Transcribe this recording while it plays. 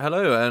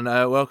Hello and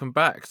welcome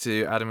back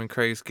to Adam and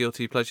Craig's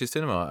Guilty Pleasure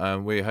Cinema.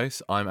 We're your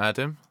hosts. I'm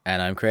Adam.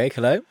 And I'm Craig.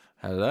 Hello.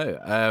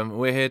 Hello.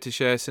 We're here to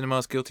share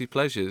cinema's guilty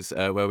pleasures,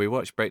 where we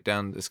watch, break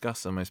down, and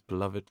discuss our most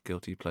beloved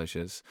guilty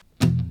pleasures.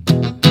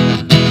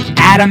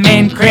 Adam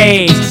and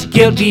Craig's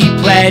Guilty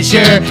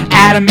Pleasure.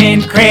 Adam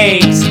and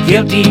Craig's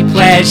Guilty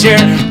Pleasure.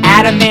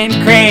 Adam and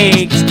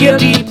Craig's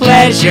Guilty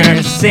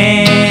Pleasure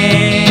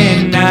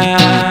Cinema.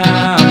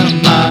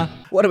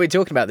 What are we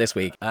talking about this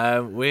week?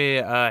 We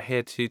are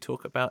here to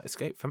talk about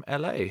Escape from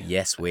LA.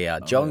 Yes, we are.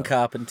 John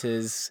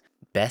Carpenter's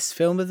best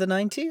film of the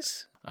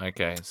 90s?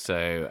 Okay,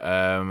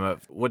 so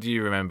what do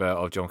you remember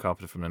of John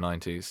Carpenter from the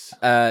 90s?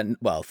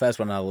 Well, first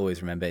one I'll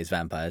always remember is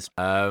Vampires.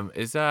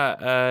 Is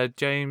that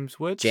James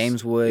Woods?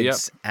 James Woods,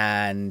 Yep.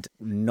 And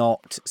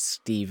not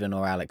Stephen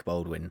or Alec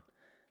Baldwin.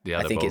 The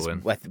other I think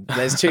Baldwin.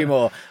 there's two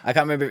more. I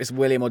can't remember if it's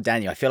William or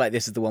Daniel. I feel like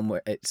this is the one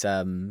where it's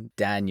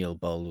Daniel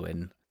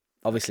Baldwin.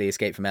 Obviously,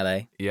 Escape from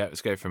LA. Yeah,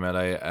 Escape from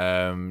LA.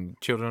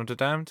 Children of the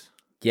Damned?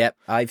 Yep,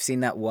 I've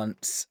seen that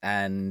once,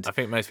 and I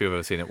think most people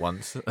have seen it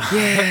once.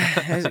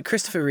 yeah, is it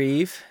Christopher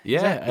Reeve?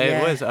 It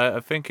was. I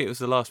think it was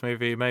the last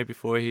movie he made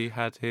before he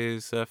had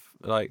his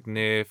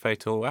near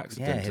fatal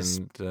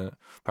accident and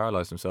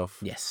paralysed himself.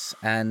 Yes,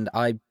 and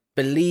I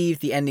believe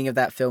the ending of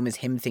that film is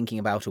him thinking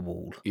about a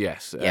wall.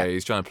 Yes, Yeah.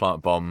 he's trying to plant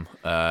a bomb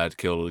to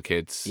kill all the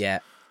kids. Yeah,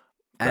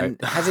 and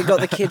has it got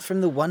the kid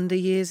from the Wonder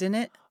Years in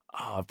it?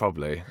 Oh,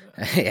 probably.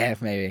 Yeah,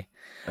 maybe.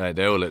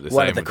 They all look the same.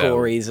 One of the with them.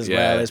 Coreys as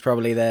well is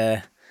probably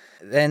there.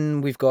 Then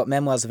we've got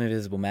Memoirs of an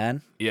Invisible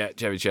Man. Yeah,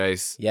 Chevy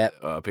Chase. Yep.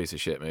 Oh, a piece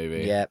of shit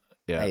movie. Yep.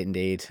 Yeah.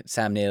 Indeed.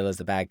 Sam Neill as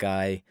the bad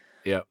guy.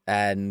 Yep.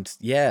 And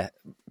yeah,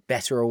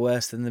 better or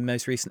worse than the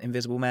most recent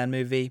Invisible Man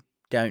movie?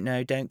 Don't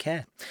know, don't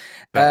care.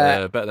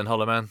 Better than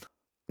Hollow Man?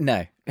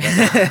 No.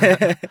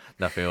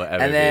 Nothing will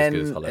ever And be as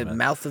good as Hollow then Man.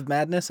 Mouth of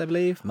Madness, I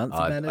believe. Month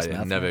of Madness. I've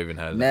Mouth never of even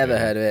heard of that. Never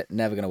movie. heard of it.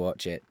 Never going to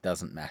watch it.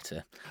 Doesn't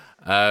matter.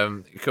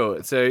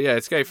 Cool. So yeah,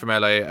 Escape from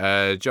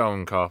LA.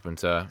 John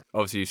Carpenter.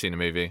 Obviously, you've seen the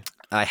movie.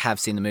 I have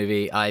seen the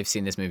movie. I've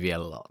seen this movie a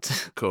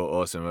lot. Cool,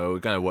 awesome. Well, we're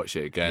going to watch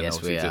it again, Yes,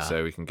 obviously, we just are.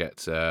 so we can get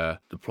the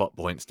plot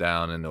points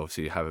down and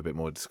obviously have a bit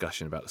more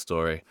discussion about the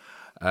story.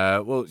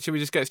 Well, should we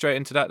just get straight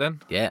into that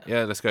then? Yeah.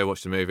 Yeah, let's go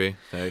watch the movie.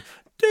 So,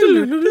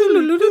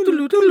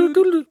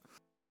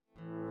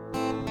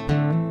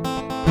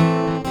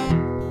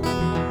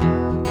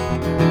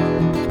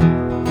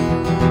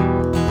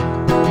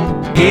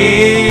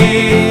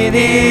 It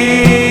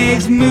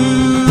is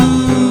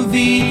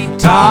movie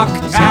talk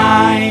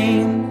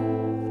time.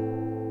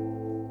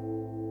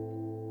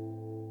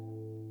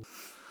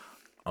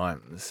 all right.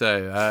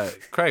 So,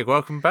 Craig,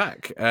 welcome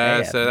back.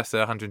 Yeah. So that's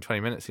 120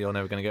 minutes you're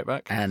never going to get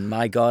back. And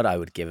my God, I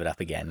would give it up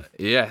again.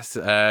 Yes,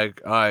 I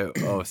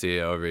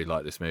really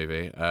like this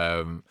movie.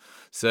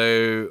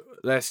 So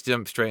let's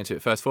jump straight into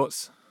it. First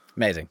thoughts?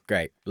 Amazing.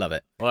 Great. Love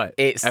it. Right,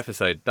 It's-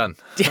 episode done.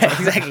 Yeah,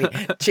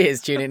 exactly. Cheers.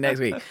 Tune in next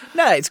week.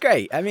 No, it's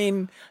great. I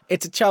mean,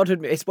 it's a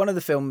childhood. It's one of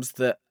the films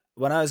that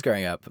when I was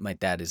growing up, my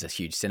dad is a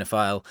huge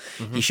cinephile.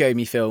 Mm-hmm. He showed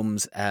me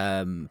films,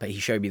 but he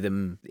showed me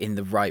them in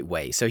the right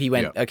way. So he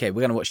went, Yeah. okay,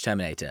 we're going to watch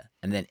Terminator.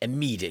 And then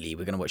immediately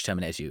we're going to watch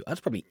Terminator 2. I was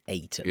probably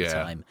 8 at the Yeah.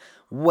 time,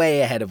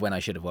 way ahead of when I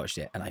should have watched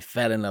it. And I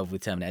fell in love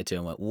with Terminator 2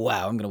 and went,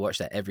 wow, I'm going to watch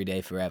that every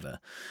day forever.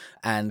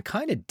 And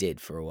kind of did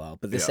for a while.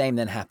 But the Yeah. same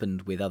then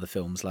happened with other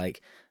films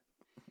like,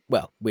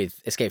 well,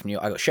 with Escape from New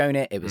York, I got shown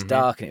it. It was Mhm.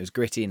 dark and it was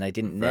gritty, and I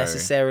didn't Very.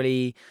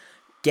 necessarily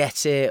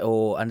get it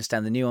or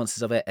understand the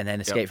nuances of it. And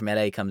then Escape Yep. from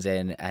LA comes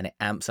in, and it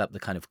amps up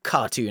the kind of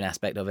cartoon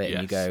aspect of it,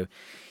 and you Yes. go,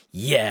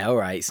 "Yeah, all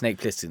right, Snake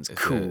Plissken's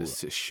cool."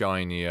 It's a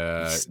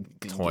shinier It's-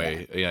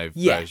 toy, Yeah.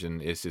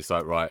 version. It's just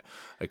like, right,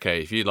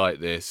 okay, if you like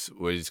this,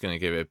 we're just going to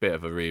give it a bit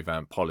of a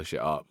revamp, polish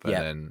it up, and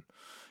Yeah. then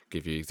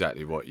give you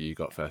exactly what you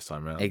got first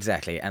time round.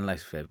 Exactly, and like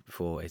I said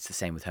before, it's the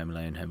same with Home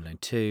Alone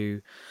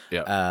 2.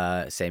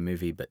 Yeah. Same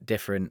movie but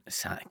different.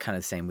 Kind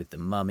of the same with The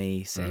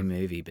Mummy. Mm. Same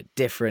movie but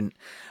different.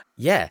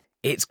 Yeah,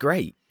 it's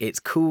great. It's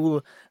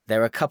cool.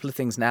 There are a couple of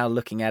things now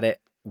looking at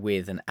it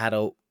with an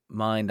adult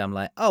mind. I'm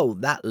like, oh,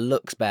 that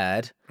looks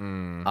bad.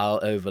 Mm. I'll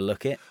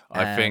overlook it.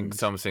 I think And-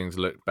 some things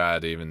looked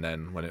bad even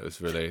then when it was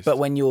released. But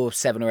when you're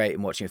 7 or 8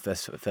 and watching it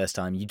first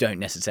time, you don't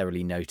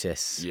necessarily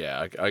notice.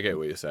 yeah, I get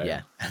what you're saying.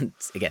 Yeah. And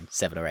again,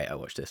 7 or 8, I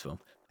watched this film.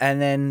 And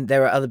then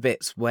there are other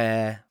bits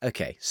where,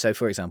 okay, so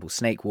for example,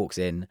 Snake walks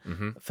in,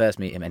 first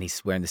meet him, and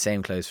he's wearing the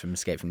same clothes from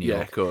Escape from New Mm-hmm. Yeah,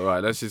 York. cool.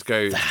 Right, let's just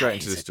go That straight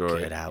into is the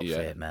story. a good outfit,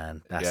 Yeah.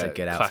 man. That's Yeah, a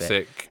good outfit.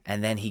 classic.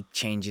 And then he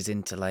changes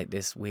into like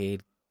this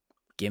weird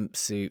gimp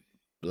suit.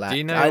 Black. Do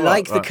you know I what?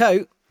 like the Right.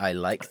 coat. I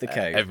like the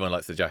coat. Everyone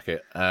likes the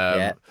jacket.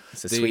 Yeah,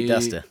 it's a sweet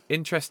duster.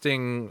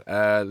 Interesting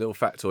little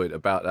factoid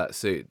about that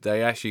suit.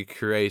 They actually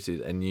created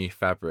a new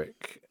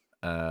fabric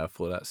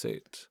for that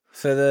suit.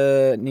 For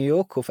the New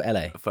York or for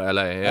LA? For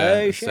LA, yeah.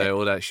 Oh, shit. So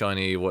all that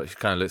shiny, what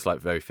kind of looks like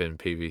very thin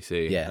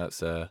PVC. Yeah.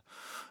 That's,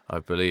 I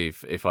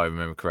believe, if I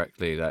remember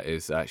correctly, that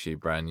is actually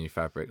brand new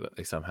fabric that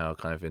they somehow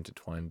kind of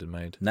intertwined and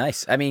made.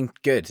 Nice. I mean,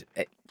 good.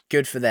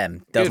 Good for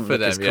them. Doesn't for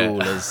look as them, cool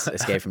yeah. as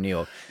Escape from New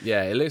York.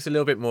 Yeah, it looks a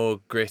little bit more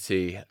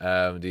gritty.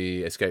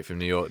 The Escape from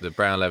New York, the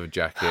brown leather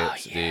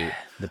jacket,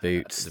 The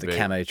boots, the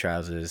camo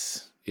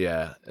trousers.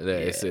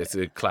 It's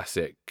a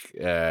classic.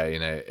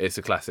 It's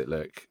a classic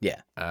look.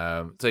 Yeah.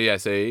 So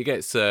he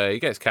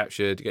gets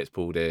captured, he gets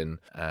pulled in,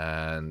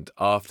 and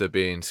after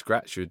being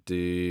scratched with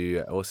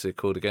the what's it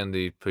called again,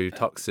 the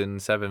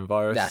Plutoxin 7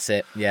 virus. That's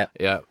it. Yeah.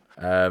 Yeah.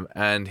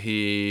 And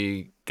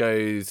he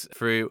goes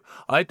through.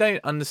 I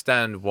don't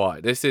understand why.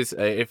 This is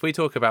if we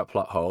talk about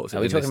plot holes. Are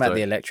we talking about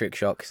the electric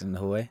shocks in the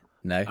hallway?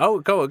 No. Oh,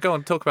 go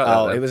on, talk about that.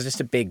 Oh, then. it was just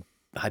a big.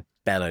 I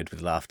bellowed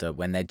with laughter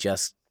when they're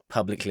just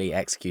publicly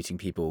executing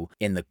people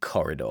in the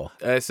corridor.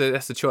 So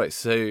that's the choice.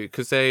 So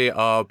because they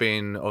are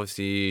being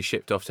obviously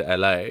shipped off to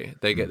LA,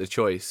 they get the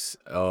choice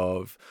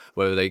of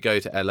whether they go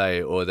to LA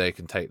or they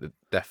can take the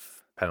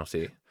death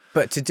penalty.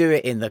 But to do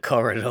it in the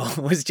corridor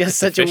was just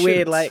such a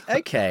weird, like,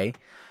 okay,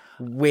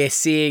 we're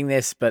seeing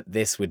this, but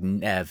this would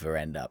never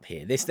end up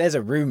here. There's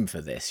a room for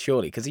this,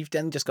 surely, because you've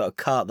then just got to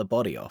cart the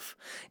body off.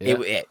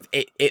 Yeah.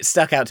 It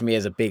stuck out to me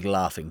as a big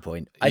laughing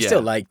point. I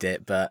still liked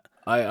it, but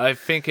I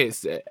think it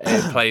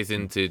plays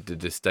into the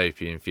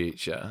dystopian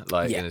future,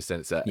 in a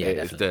sense that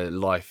the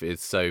life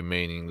is so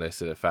meaningless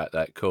to the fact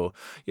that,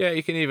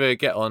 you can either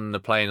get on the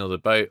plane or the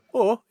boat,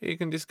 or you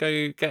can just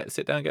go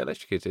sit down and get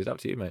electrocuted. Up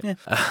to you, mate. Yeah.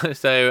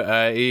 So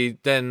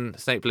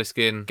Snake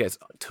Plissken gets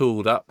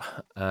tooled up.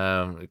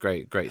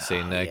 Great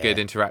scene there. Good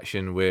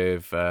interaction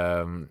with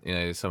some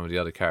of the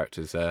other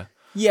characters there.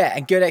 Yeah,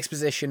 and good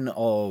exposition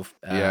of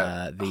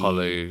the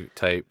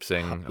holotape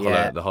thing,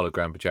 the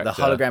hologram projector. The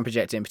hologram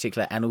projector in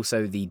particular, and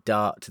also the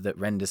dart that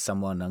renders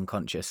someone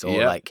unconscious,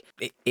 or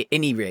it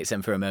inebriates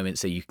them for a moment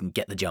so you can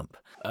get the jump.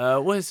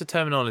 What is the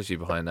terminology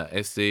behind that?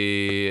 Is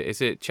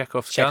it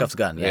Chekhov's gun? Chekhov's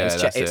gun, yeah.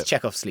 It's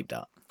Chekhov's sleep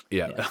dart.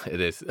 Yeah. It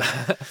is.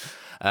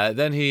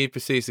 Then he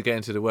proceeds to get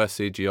into the worst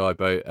CGI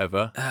boat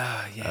ever,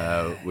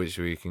 which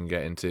we can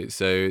get into.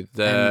 So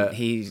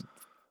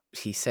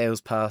he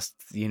sails past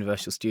the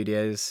Universal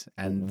Studios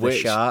and the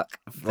shark.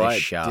 Do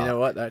you know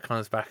what? That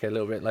comes back a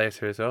little bit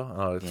later as well.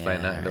 I'll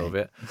explain that a little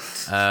bit.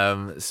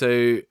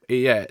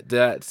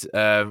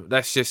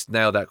 Let's just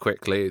nail that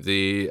quickly.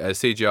 The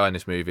CGI in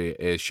this movie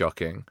is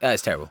shocking.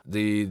 It's terrible.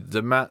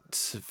 The matte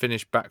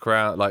finished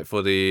background,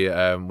 for the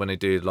when they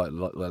do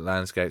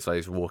landscapes,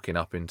 he's walking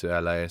up into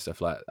LA and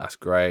stuff that's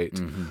great.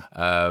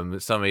 Mm-hmm.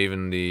 Some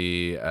even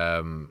the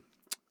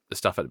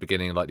stuff at the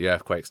beginning, like the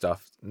earthquake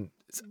stuff.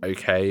 It's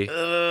okay.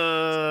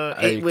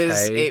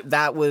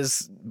 That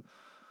was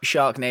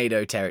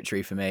Sharknado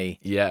territory for me.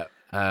 Yeah.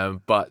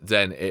 But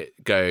then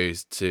it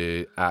goes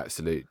to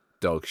absolute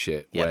dog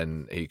shit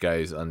when he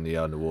goes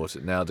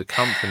underwater. Now the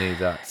company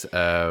that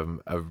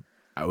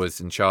was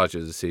in charge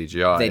of the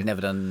CGI, they'd never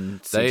done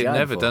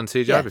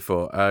CGI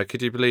before.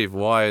 Could you believe?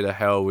 Why the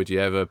hell would you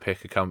ever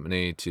pick a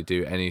company to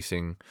do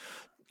anything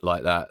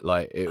like that?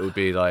 It would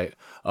be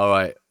all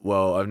right,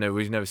 well,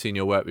 we've never seen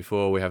your work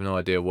before, we have no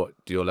idea what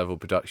your level of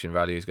production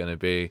value is going to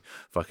be,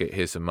 fuck it,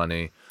 here's some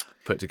money,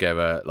 put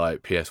together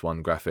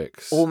PS1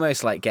 graphics.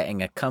 Almost like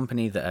getting a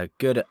company that are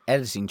good at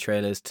editing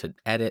trailers to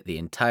edit the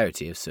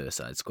entirety of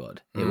Suicide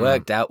Squad. It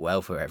worked out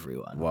well for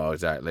everyone. Well,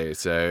 exactly.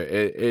 So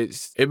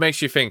it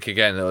makes you think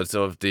again of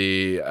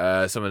the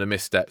some of the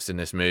missteps in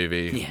this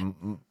movie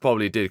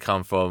probably did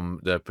come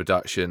from the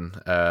production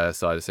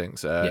side of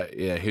things.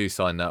 Who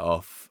signed that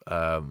off?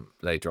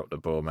 They dropped the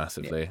ball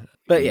massively.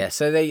 But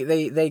so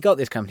they got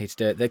this company to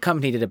do it. The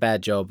company did a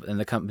bad job, and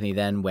the company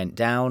then went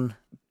down.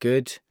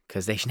 Good,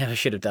 because they never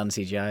should have done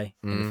CGI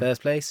in the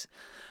first place.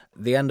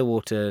 The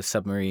underwater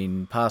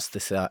submarine past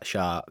the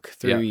shark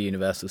through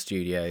Universal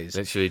Studios.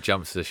 Literally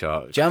jumps the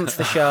shark.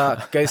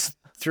 Goes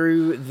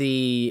through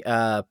the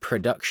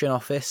production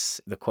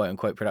office, the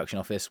quote-unquote production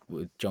office.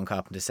 John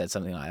Carpenter said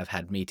something like, I've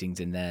had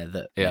meetings in there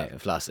that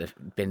have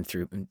been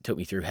through, took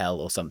me through hell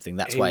or something.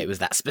 That's why it was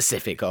that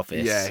specific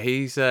office. Yeah,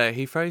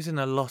 he throws in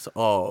a lot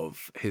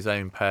of his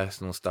own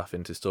personal stuff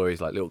into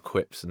stories, like little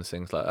quips and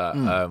things like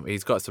that.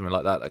 He's got something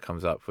like that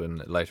comes up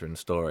later in the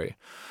story.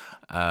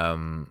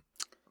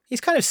 He's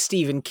kind of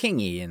Stephen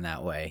King-y in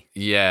that way.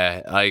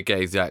 Yeah, I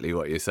get exactly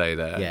what you say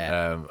there.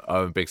 Yeah.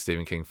 I'm a big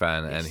Stephen King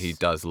fan, and he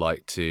does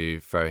like to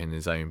throw in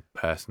his own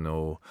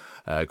personal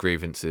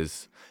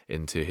grievances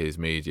into his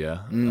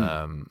media.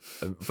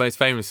 Most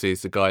famously,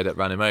 it's the guy that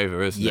ran him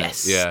over, isn't it?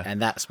 Yes. Yeah.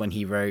 And that's when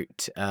he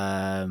wrote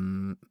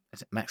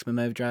is it Maximum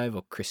Overdrive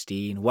or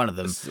Christine? One of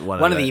them.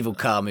 One of the evil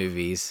car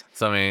movies.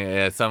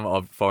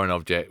 Some foreign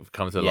object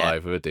comes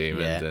alive with a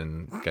demon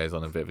and goes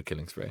on a bit of a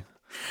killing spree.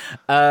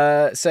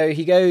 So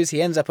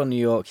he ends up on New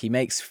York. He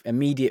makes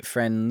immediate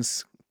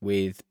friends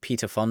with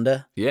Peter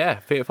Fonda. Yeah,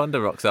 Peter Fonda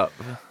rocks up.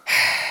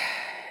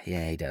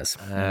 Yeah, he does.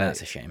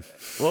 That's a shame.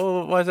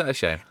 Well, why is that a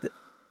shame?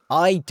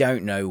 I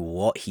don't know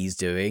what he's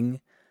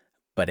doing,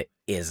 but it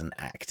isn't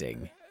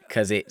acting.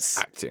 because it's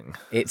acting.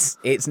 It's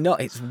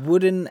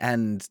wooden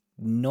and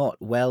not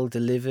well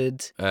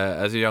delivered.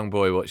 As a young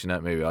boy watching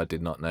that movie, I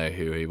did not know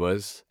who he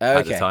was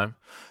at the time,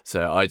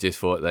 so I just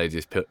thought they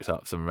just picked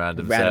up some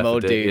random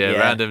old dude,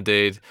 random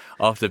dude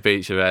off the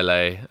beach of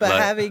LA. But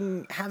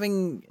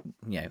having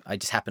I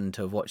just happened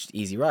to have watched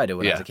Easy Rider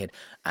when I was a kid,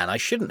 and I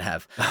shouldn't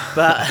have,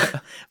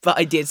 but but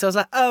I did. So I was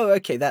like, oh,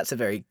 okay, that's a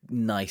very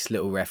nice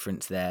little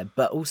reference there.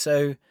 But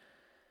also,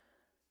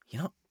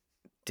 you're not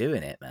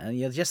doing it, man.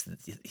 You're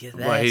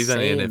there. Well, he's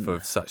only in it for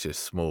such a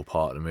small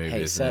part of the movie.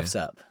 Hey, isn't surfs he?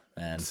 up.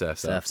 Man,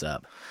 surfs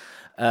up.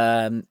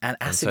 And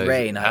Acid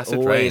Rain, I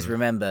always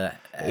remember.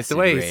 It's the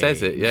way he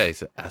says it. Yeah,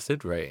 it's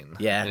Acid Rain.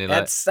 Yeah,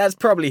 that's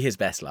probably his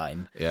best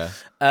line. Yeah.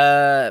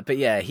 But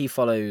yeah, he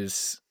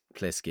follows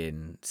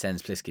Pliskin,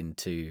 sends Pliskin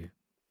to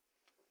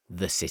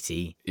the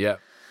city. Yeah.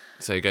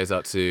 So he goes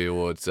up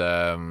towards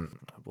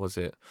was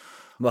it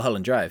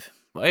Mulholland Drive?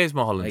 It is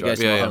Mulholland Drive. He goes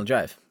to Mulholland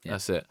Drive. Yeah.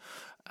 That's it.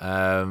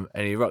 And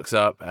he rocks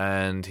up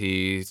and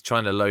he's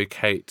trying to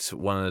locate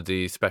one of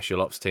the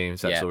special ops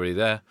teams that's already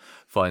there.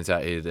 Finds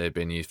out they've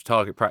been used for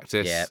target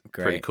practice. Yeah,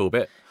 great. Pretty cool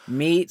bit.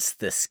 Meets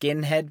the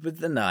skinhead with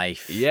the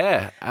knife.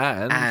 Yeah,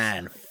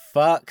 and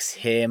fucks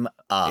him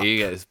up. He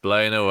gets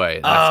blown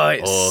away.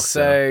 That's it's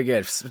awesome. so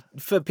good.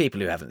 For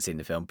people who haven't seen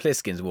the film,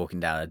 Pliskin's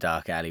walking down a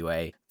dark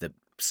alleyway. The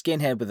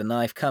skinhead with the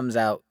knife comes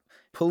out,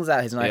 pulls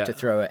out his knife to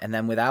throw it, and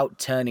then without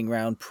turning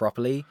around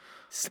properly,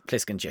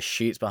 Pliskin just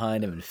shoots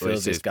behind him and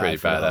fills this guy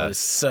full of holes. It's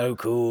so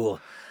cool.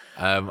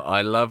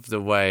 I love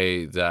the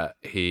way that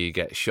he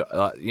gets shot.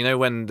 Like, you know,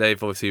 when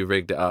they've obviously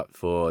rigged it up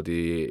for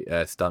the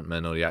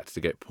stuntman or the actor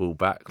to get pulled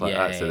back like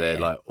that, so they're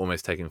like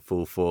almost taking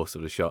full force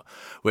of the shot,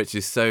 which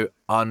is so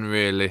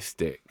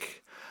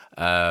unrealistic.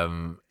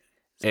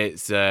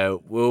 It's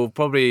we'll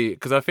probably,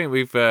 because I think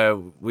we've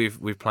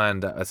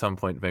planned at some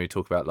point to maybe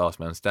talk about Last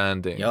Man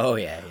Standing. Oh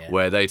yeah.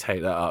 Where they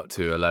take that up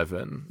to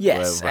 11.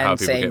 Yes, where how and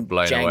people saying get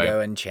blown Django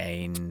away.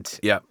 Unchained.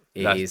 Yep,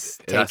 is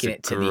taking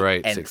it to the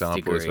great nth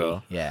example degree. as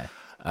well. Yeah.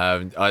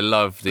 I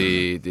love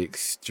the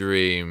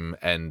extreme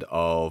end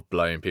of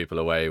blowing people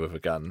away with a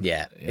gun.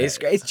 Yeah. It's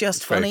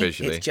just funny.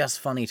 Visually. It's just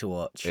funny to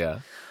watch. Yeah.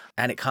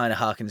 And it kind of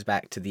harkens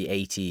back to the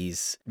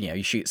 80s. You know,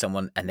 you shoot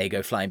someone and they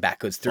go flying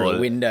backwards through a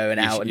window and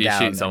out and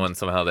down. You shoot someone,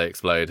 somehow they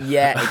explode.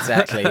 Yeah,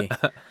 exactly.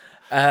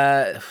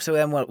 So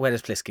then where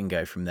does Pliskin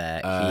go from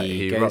there?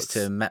 He goes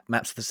to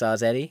Maps of the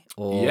Stars Eddie?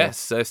 Or... Yes,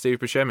 Steve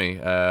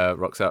Buscemi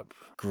rocks up.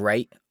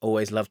 Great.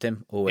 Always loved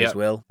him. Always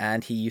will.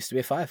 And he used to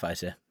be a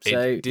firefighter.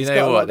 So do you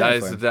know what?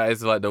 That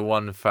is like the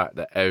one fact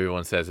that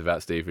everyone says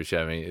about Steve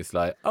Buscemi. It's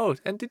like, oh,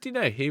 and did you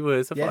know he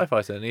was a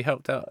firefighter and he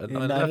helped out at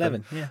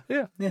 9/11?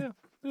 Yeah.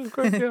 Oh,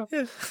 great,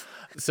 yeah.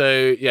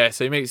 So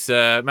he meets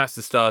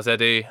Master Stars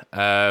Eddie,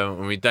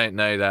 and we don't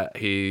know that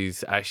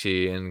he's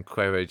actually in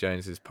Quavo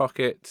Jones's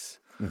pockets.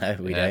 No,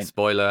 we don't.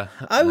 Spoiler.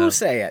 I will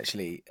say,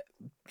 actually,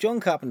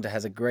 John Carpenter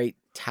has a great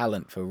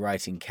talent for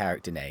writing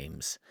character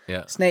names.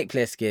 Yeah. Snake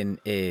Plissken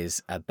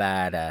is a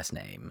badass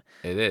name.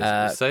 It is.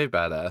 It's so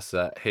badass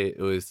that it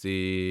was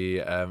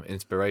the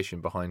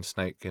inspiration behind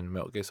Snake in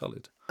Metal Gear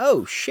Solid.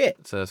 Oh,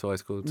 shit. So that's why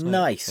it's called Snake.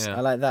 Nice. Yeah.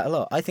 I like that a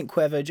lot. I think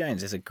Quavo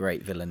Jones is a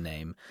great villain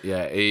name.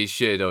 Yeah, he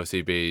should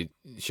obviously be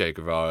Che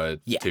Guevara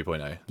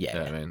 2.0. Yeah. You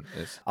know what I mean?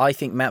 I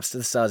think Maps to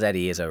the Stars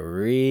Eddie is a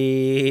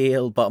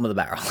real bottom of the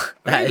barrel.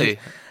 Really?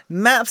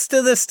 Maps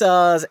to the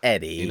Stars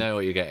Eddie. You know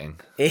what you're getting.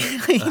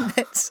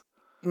 It's...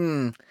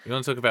 You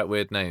want to talk about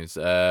weird names?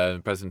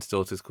 President's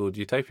daughter's called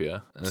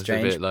Utopia. And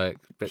Strange. It's a bit like...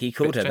 He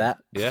called her that.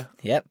 Yeah?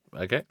 Yep.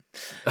 Okay.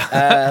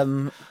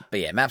 But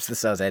yeah, Maps to the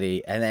Stars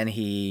Eddie. And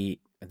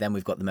then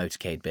we've got the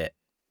motorcade bit.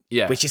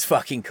 Yeah. Which is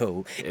fucking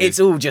cool. It's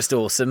all just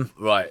awesome.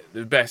 Right.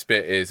 The best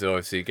bit is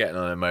obviously getting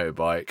on a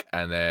motorbike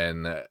and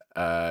then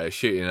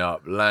shooting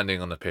up,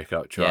 landing on the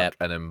pickup truck,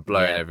 and then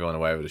blowing everyone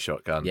away with a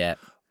shotgun. Yeah.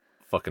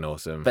 Fucking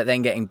awesome. But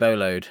then getting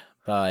boloed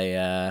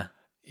by...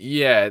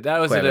 yeah, that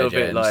was Quavo a little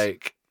Jones. bit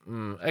like...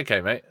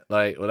 okay, mate.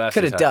 Like, well, that's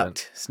could have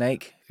ducked,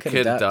 Snake. Could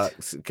have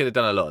ducked. Could have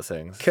done a lot of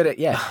things. Could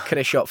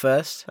have shot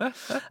first.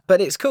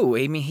 But it's cool.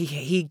 I mean,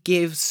 he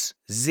gives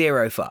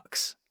zero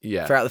fucks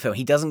throughout the film.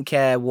 He doesn't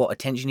care what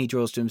attention he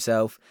draws to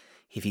himself.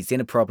 If he's in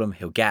a problem,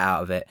 he'll get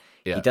out of it.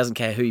 Yeah. He doesn't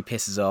care who he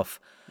pisses off.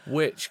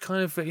 Which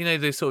kind of, you know,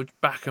 the sort of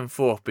back and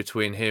forth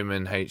between him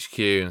and HQ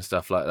and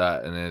stuff like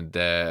that, and then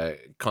they're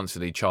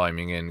constantly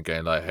chiming in,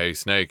 going like, "Hey,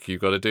 Snake, you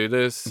got to do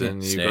this,"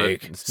 and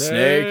Snake.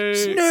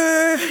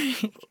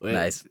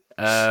 Nice.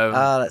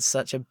 That's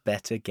such a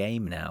better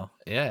game now.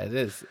 Yeah, it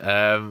is.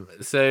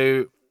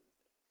 So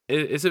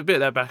it's a bit of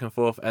that back and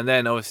forth, and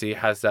then obviously he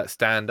has that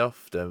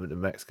standoff, the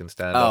Mexican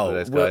standoff with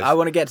those guys. Well, I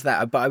want to get to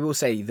that, but I will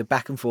say the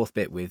back and forth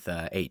bit with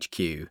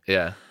HQ.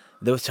 Yeah.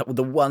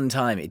 The one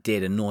time it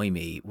did annoy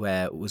me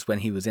where it was when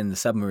he was in the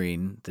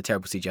submarine, the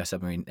terrible CGI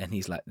submarine, and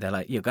they're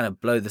like, "You're gonna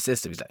blow the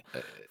system." He's like,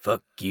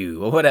 "Fuck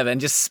you," or whatever, and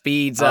just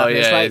speeds up. Oh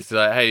yeah, it's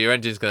like, "Hey, your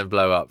engine's gonna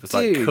blow up." It's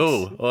dude, like,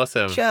 cool,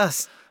 awesome.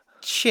 Just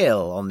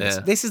chill on this.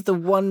 Yeah. This is the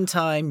one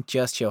time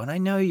just chill, and I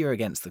know you're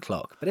against the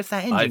clock, but if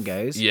that engine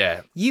goes,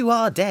 you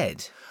are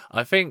dead.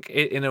 I think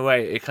in a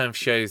way it kind of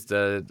shows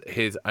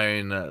his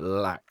own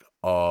lack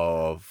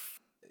of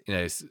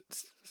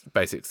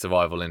basic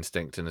survival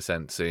instinct in a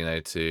sense,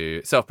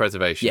 to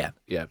self-preservation.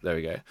 Yeah, there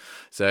we go.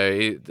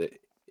 So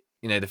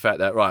the fact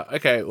that, right,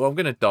 okay, well, I'm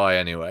going to die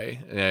anyway,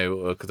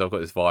 because I've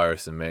got this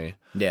virus in me.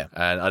 Yeah.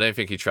 And I don't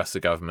think he trusts the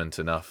government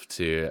enough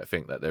to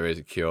think that there is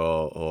a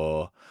cure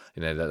or,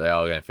 that they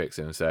are going to fix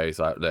him. So he's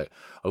like, look,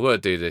 I've got to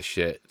do this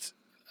shit.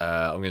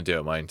 I'm going to do it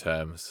on my own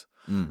terms.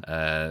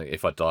 And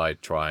if I die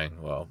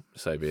trying, well,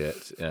 so be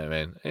it. You know what I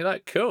mean? And you're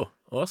like, cool,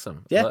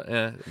 awesome.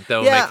 Yeah.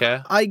 Devil may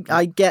care.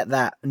 I get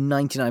that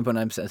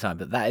 99.9% of the time,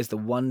 but that is the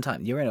one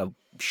time you're in a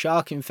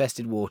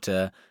shark-infested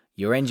water.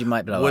 Your engine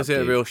might blow up. Was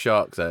it a real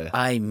shark though?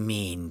 I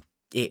mean,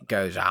 it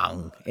goes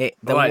on. One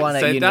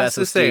so at Universal that's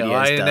the thing.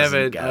 Studios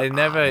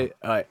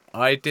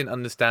I didn't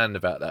understand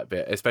about that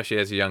bit, especially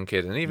as a young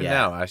kid, and even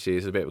now, actually,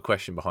 there's a bit of a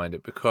question behind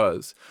it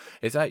because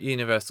it's at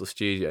Universal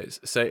Studios.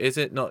 So is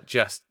it not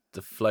just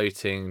the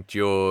floating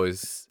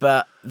Jaws,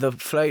 but the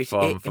float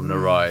from the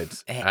ride,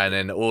 and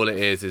then all it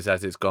is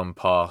as it's gone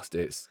past,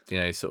 it's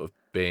sort of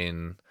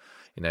been.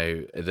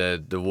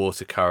 The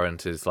water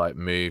current has like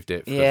moved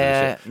it.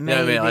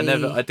 Maybe.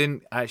 I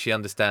didn't actually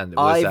understand it.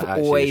 I've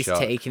always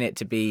taken it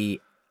to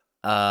be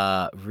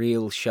a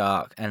real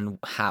shark, and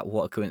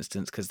what a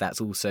coincidence, because that's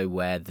also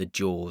where the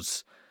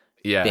Jaws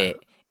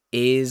bit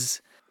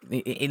is.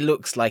 It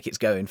looks like it's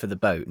going for the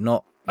boat,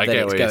 not that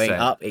it's going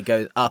up. It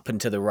goes up and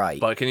to the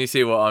right. But can you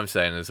see what I'm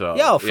saying as well?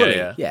 Yeah, fully.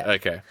 Yeah.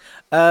 Okay.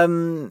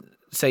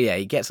 So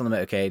he gets on the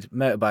motorcade,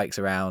 motorbikes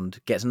around,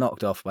 gets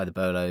knocked off by the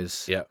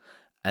Bolos. Yeah.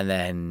 And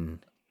then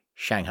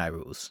Shanghai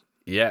Rules.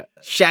 Yeah.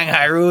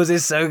 Shanghai Rules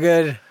is so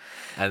good.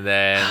 And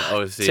then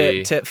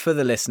obviously for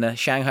the listener,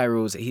 Shanghai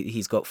Rules,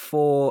 he's got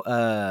 4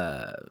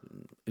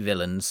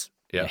 villains,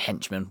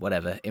 henchmen,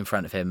 whatever, in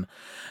front of him.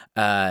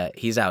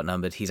 He's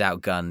outnumbered, he's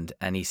outgunned,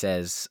 and he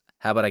says,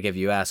 how about I give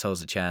you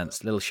assholes a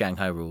chance? Little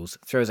Shanghai Rules.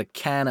 Throws a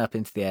can up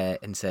into the air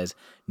and says,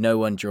 no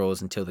one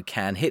draws until the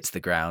can hits the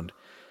ground.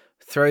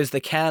 Throws the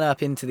can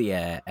up into the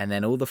air, and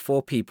then all the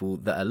 4 people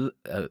that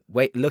are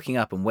looking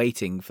up and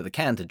waiting for the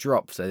can to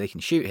drop so they can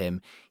shoot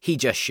him, he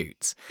just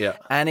shoots. Yeah.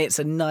 And it's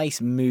a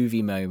nice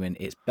movie moment.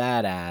 It's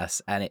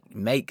badass, and it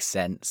makes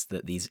sense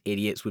that these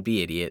idiots would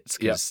be idiots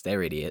because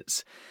they're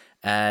idiots.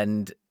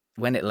 And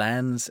when it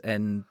lands,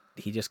 and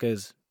he just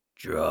goes,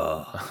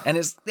 draw. And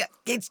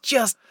it's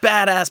just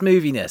badass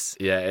moviness.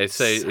 Yeah, it's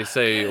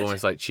so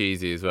almost like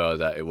cheesy as well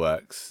that it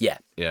works. Yeah.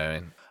 Yeah,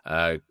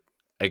 I mean,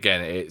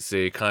 again, it's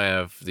the kind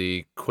of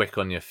the quick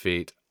on your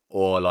feet,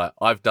 or like,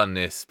 I've done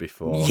this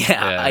before.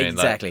 Yeah,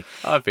 exactly.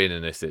 Like, I've been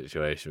in this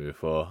situation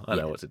before. I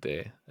know what to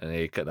do. And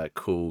he got that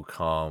cool,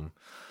 calm,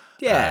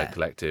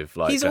 collective.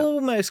 Like, he's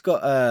almost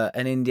got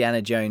an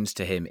Indiana Jones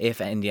to him. If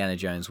Indiana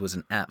Jones was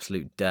an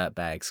absolute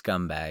dirtbag,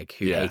 scumbag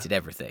who hated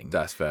everything,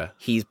 that's fair.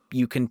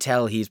 You can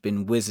tell he's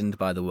been wizened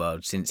by the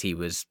world since he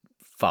was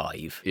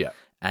 5. Yeah.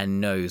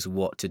 And knows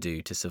what to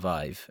do to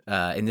survive.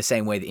 In the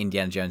same way that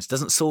Indiana Jones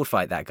doesn't sword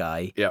fight that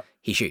guy,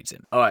 he shoots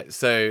him. All right,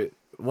 so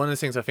one of the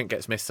things I think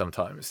gets missed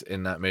sometimes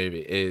in that movie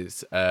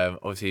is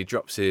obviously he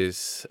drops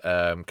his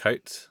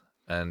coat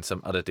and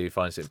some other dude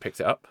finds it and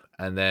picks it up.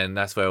 And then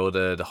that's where all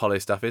the hollow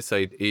stuff is.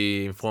 So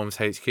he informs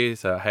HQ,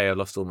 so, hey, I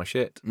lost all my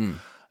shit.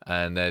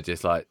 And they're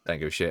just like, don't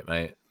give a shit,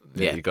 mate.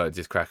 Yeah. You got to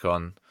just crack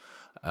on.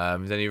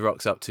 Then he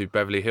rocks up to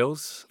Beverly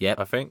Hills. Yep.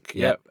 I think.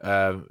 Yep.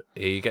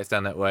 He gets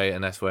down that way,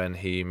 and that's when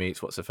he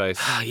meets What's Her Face.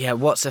 Yeah,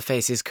 What's Her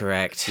Face is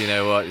correct. You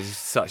know what? He's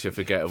such a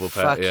forgettable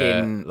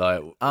person.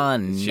 Fucking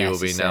unnecessary. She will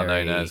be now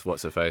known as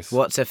What's Her Face.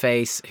 What's Her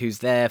Face, who's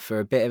there for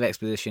a bit of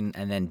exposition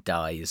and then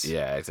dies.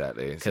 Yeah,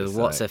 exactly. Because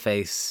What's Her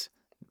Face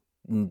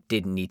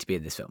didn't need to be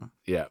in this film.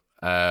 Yeah.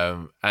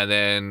 And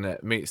then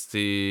meets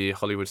the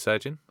Hollywood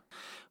surgeon,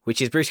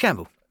 which is Bruce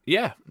Campbell.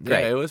 Yeah,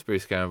 great. Yeah, it was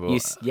Bruce Campbell.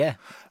 Yeah.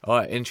 All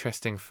right,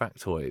 interesting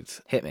factoids.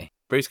 Hit me.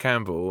 Bruce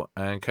Campbell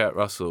and Kurt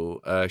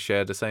Russell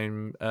share the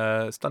same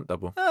stunt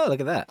double. Oh, look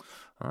at that.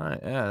 All right,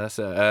 yeah, that's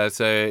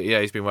so yeah,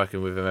 he's been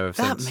working with him ever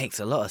since. That makes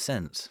a lot of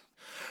sense.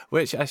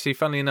 Which actually,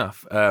 funnily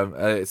enough,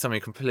 it's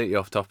something completely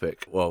off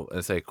topic. Well,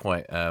 I'd say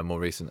quite more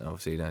recent.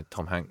 Obviously,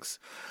 Tom Hanks.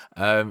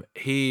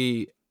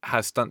 He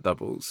has stunt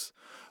doubles,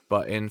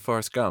 but in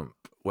Forrest Gump,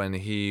 when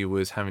he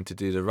was having to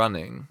do the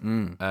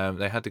running,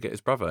 they had to get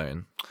his brother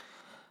in.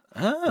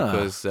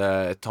 Because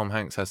Tom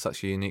Hanks has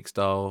such a unique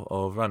style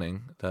of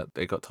running that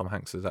they got Tom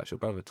Hanks' actual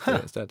brother to do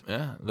it instead.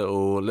 Yeah,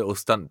 little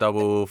stunt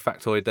double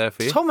factoid there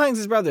for you. Tom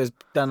Hanks' brother has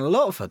done a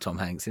lot for Tom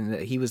Hanks in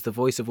that he was the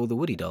voice of all the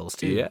Woody dolls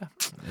too.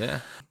 Yeah.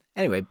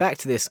 Anyway, back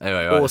to this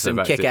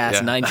awesome kick-ass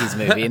 90s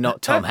movie and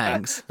not Tom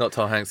Hanks. Not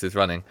Tom Hanks is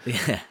running.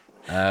 Yeah.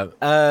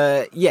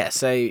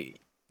 So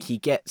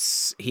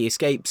he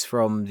escapes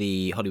from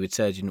the Hollywood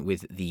surgeon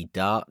with the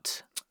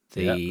dart,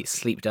 the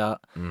sleep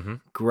dart. Mm-hmm.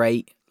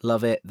 Great.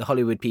 Love it. The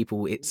Hollywood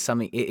people, it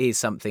is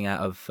something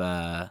out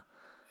of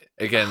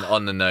again,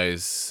 on the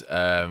nose.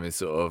 It's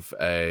sort of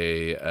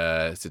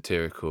a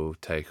satirical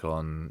take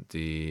on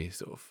the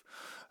sort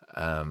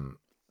of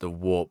the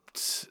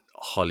warped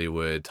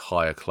Hollywood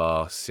higher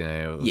class,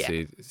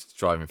 obviously it's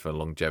striving for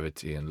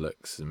longevity and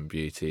looks and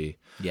beauty.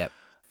 Yep.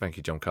 Thank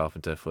you, John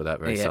Carpenter, for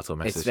that very subtle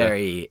message.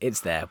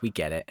 It's there. We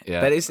get it.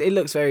 Yeah. But it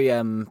looks very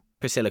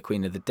Priscilla,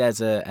 Queen of the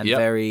Desert, and Yep.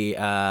 very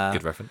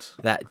Good reference.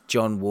 that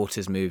John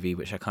Waters movie,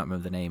 which I can't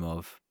remember the name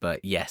of.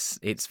 But yes,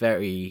 it's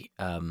very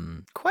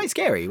quite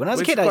scary. When I was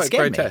a Which kid, is it quite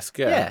scared grotesque,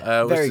 me.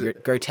 yeah. Very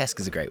grotesque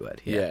is a great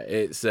word. Yeah,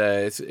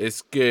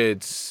 it's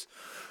good.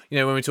 You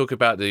know, when we talk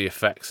about the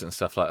effects and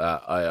stuff like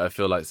that, I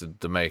feel like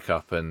the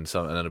makeup and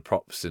the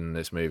props in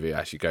this movie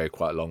actually go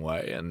quite a long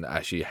way and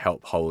actually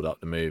help hold up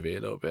the movie a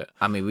little bit.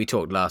 I mean, we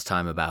talked last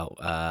time about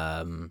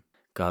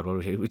God, what were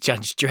we with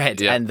Judge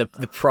Dredd, Yeah. and the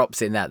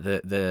props in that,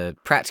 the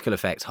practical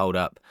effects hold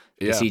up.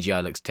 The Yeah.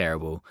 CGI looks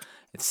terrible.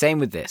 Same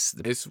with this.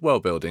 It's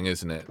world building,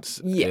 isn't it?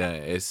 Yeah.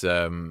 It's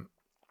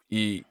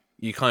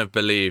you kind of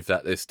believe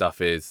that this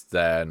stuff is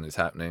there and it's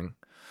happening,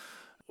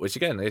 which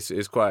again is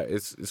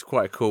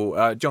quite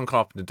cool. John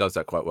Carpenter does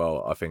that quite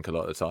well, I think, a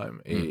lot of the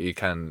time. He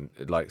can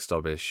like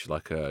establish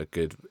like a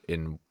good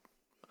in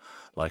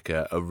like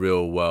a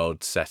real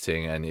world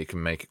setting, and he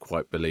can make it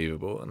quite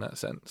believable in that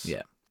sense.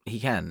 Yeah, he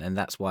can, and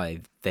that's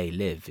why They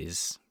Live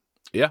is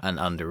Yeah. an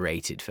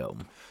underrated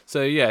film.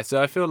 So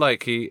I feel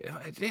like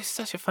it's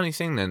such a funny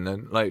thing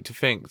then, like to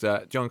think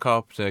that John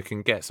Carpenter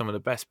can get some of the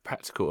best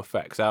practical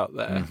effects out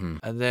there,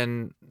 and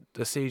then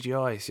the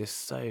CGI is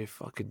just so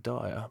fucking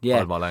dire. Yeah.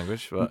 Pardon my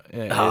language, but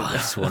yeah,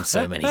 I've sworn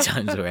so many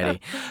times already.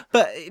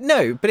 But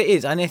it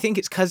is, and I think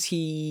it's because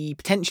he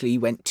potentially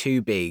went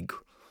too big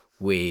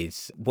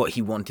with what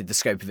he wanted the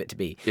scope of it to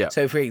be. Yeah.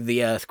 So for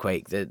the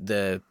earthquake,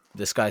 the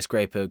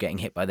skyscraper getting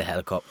hit by the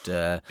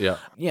helicopter, Yeah.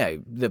 you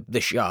know,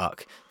 the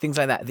shark, things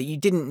like that you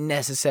didn't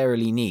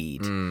necessarily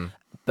need.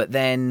 But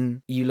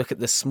then you look at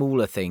the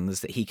smaller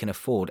things that he can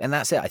afford, and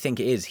that's it. I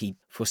think it is.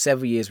 For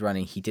several years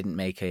running, he didn't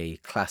make a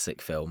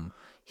classic film.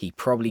 He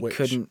probably Which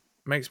couldn't.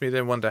 makes me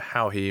then wonder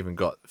how he even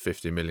got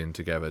 50 million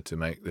together to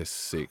make this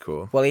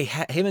sequel. Well,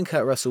 him and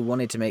Kurt Russell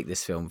wanted to make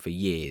this film for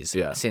years,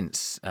 Yeah.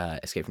 since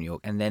Escape from New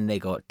York, and then they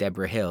got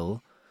Deborah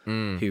Hill,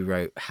 who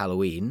wrote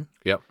Halloween,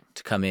 Yep,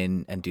 to come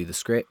in and do the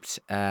script,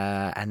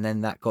 and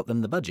then that got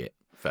them the budget,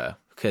 fair.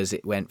 because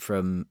it went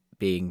from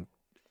being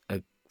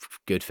a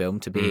good film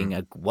to being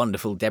a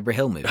wonderful Deborah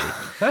Hill movie.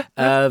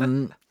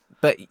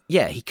 But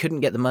yeah, he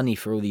couldn't get the money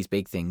for all these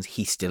big things.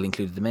 He still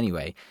included them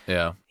anyway.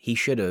 Yeah, He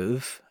should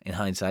have, in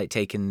hindsight,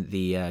 taken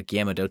the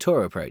Guillermo del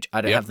Toro approach.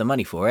 I don't Yep. have the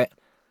money for it.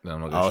 no,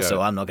 I'm not gonna show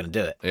So it. I'm not going to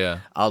do it.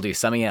 Yeah, I'll do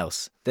something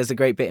else. There's a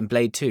great bit in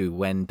Blade 2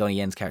 when Donnie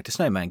Yen's character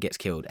Snowman gets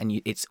killed,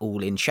 and it's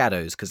all in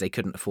shadows because they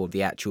couldn't afford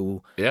the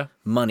actual yeah.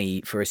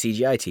 money for a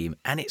CGI team.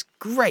 And it's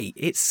great.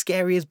 It's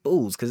scary as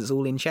balls because it's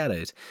all in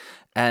shadows.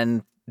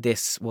 And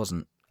this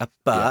wasn't.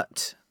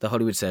 But the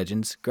Hollywood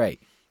surgeons,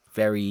 great.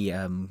 Very,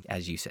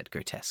 as you said,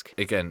 grotesque.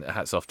 Again,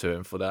 hats off to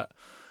him for that.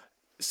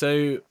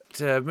 So,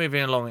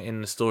 moving along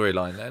in the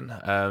storyline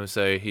then,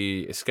 so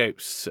he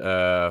escapes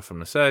from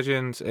the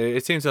surgeons.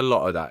 It seems a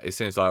lot of that. It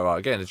seems like,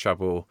 right, get into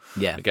trouble,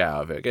 Yeah. get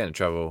out of it, get into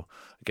trouble,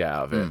 get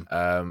out of it.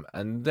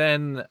 And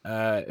then,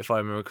 if I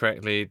remember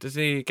correctly, does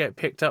he get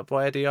picked up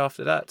by Eddie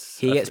after that?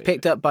 He gets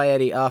picked up by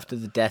Eddie after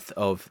the death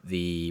of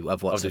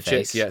what's the her chick,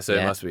 face. yeah, so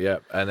it must be,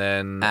 yep. And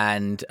then,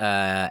 And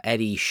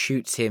Eddie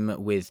shoots him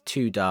with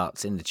 2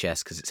 darts in the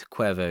chest because it's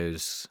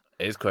Cuervo's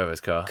it's Cuervo's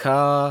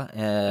car.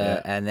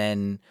 and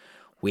then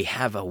we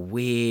have a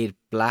weird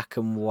black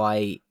and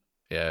white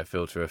Yeah,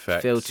 filter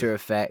effect.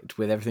 effect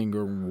with everything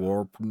going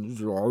warp, and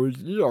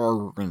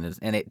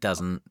it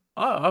doesn't.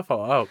 I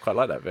quite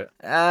like that bit.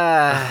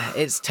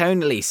 It's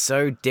tonally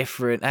so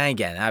different. And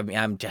again,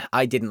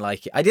 I didn't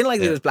like it. I didn't like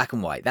that it was black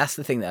and white. That's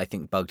the thing that I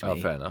think bugged Oh,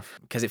 me, fair enough.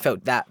 because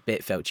that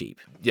bit felt cheap.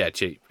 Yeah,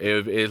 cheap.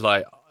 It was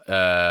like,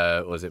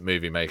 was it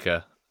Movie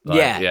Maker?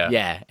 Like,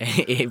 yeah,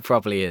 it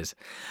probably is.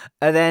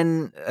 And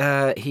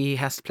then he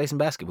has to play some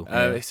basketball.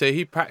 So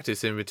he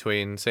practiced in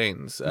between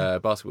scenes,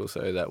 basketball,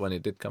 so that when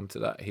it did come to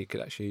that, he could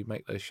actually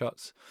make those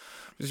shots,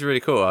 which is really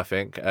cool, I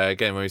think.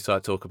 Again, when we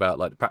start to talk about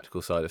like the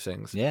practical side of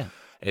things, Yeah.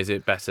 is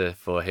it better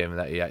for him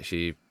that he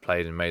actually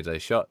played and made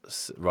those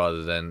shots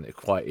rather than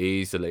quite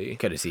easily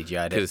Could have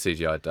CGI'd could have it.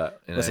 CGI'd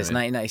that? You know What's what this, I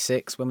mean?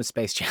 1996? When was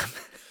Space Jam?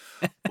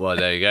 Well,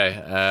 there you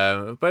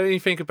go. But you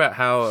think about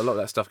how a lot of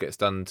that stuff gets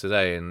done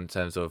today in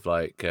terms of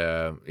like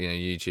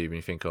YouTube, and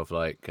you think of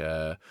like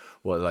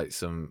like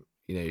some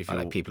if you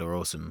Like People Are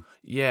Awesome.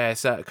 yeah,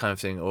 it's that kind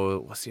of thing. Or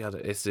what's the other?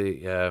 It's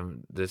the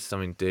there's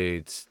something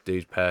Dude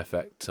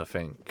Perfect, I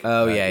think.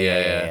 Oh,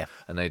 yeah.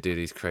 And they do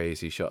these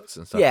crazy shots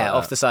and stuff. Yeah, like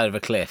off that. the side of a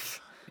cliff.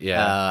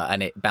 Yeah.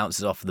 And it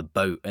bounces off the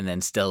boat and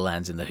then still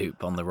lands in the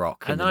hoop on the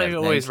rock. I and know then you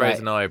everything. always It's raise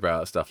like- an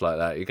eyebrow at stuff like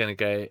that. You're going to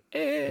go,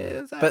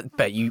 is that?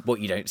 But what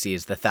you don't see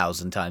is the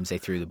 1,000 times they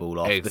threw the ball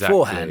off Exactly.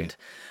 beforehand.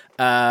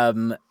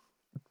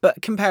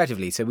 But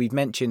comparatively, so we've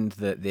mentioned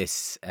that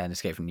this and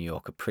Escape from New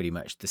York are pretty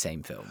much the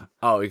same film.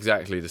 Oh,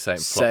 exactly the same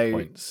plot So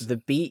points. the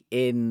beat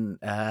in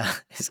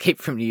Escape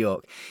from New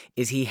York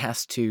is he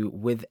has to,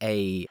 with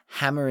a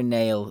hammer and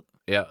nail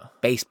Yeah.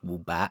 baseball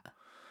bat,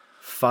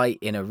 fight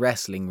in a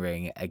wrestling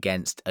ring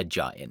against a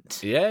giant.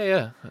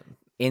 Yeah.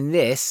 In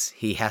this,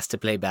 he has to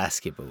play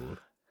basketball.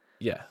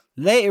 Yeah.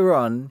 Later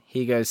on,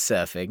 he goes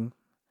surfing,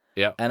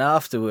 Yeah. And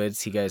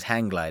afterwards, he goes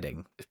hang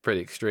gliding. It's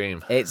pretty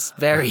extreme. It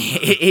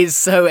is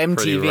so MTV.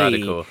 Pretty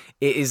radical.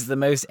 It is the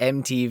most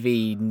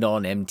MTV,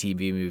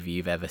 non-MTV movie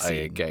you've ever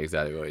seen. I get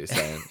exactly what you're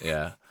saying.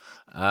 Yeah.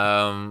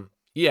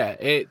 Yeah,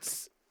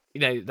 it's,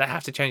 they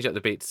have to change up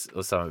the beats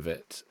or some of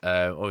it.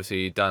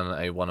 Obviously, you've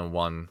done a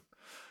one-on-one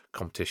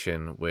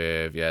competition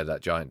with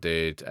that giant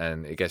dude,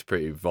 and it gets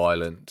pretty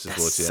violent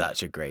towards the end.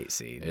 Such a great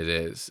scene. It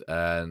is.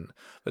 But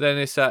then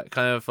it's that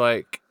kind of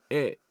like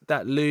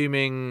that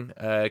looming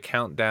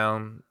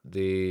countdown, as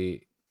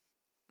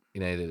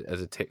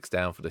it ticks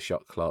down for the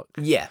shot clock.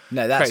 Yeah,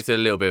 no, that's creates a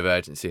little bit of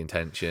urgency and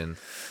tension,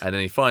 and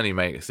then he finally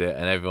makes it,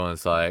 and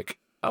everyone's like,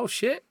 "Oh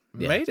shit,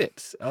 made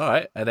it! All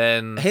right." And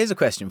then here's a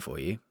question for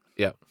you.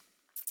 Yeah.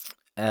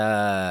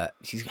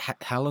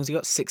 How long's he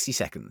got? 60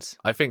 seconds.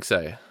 I think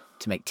so.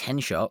 To make 10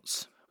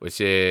 shots.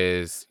 Which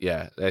is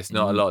there's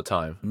not a lot of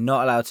time.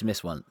 Not allowed to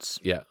miss once.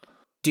 Yeah.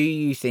 Do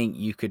you think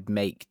you could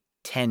make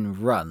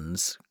 10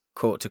 runs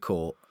court to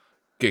court?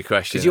 Good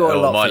question. Because you're a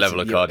lot my fitter,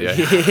 level of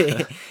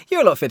cardio.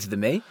 You're a lot fitter than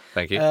me.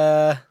 Thank you.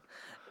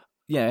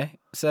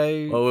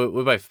 So. Well,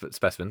 we're both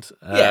specimens.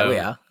 Yeah, we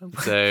are.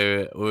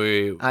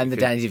 So I'm the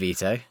Danny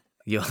DeVito.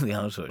 You're the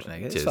Arnold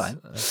Schwarzenegger. It's fine.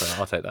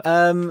 I'll take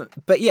that.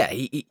 But yeah,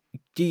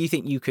 do you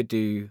think you could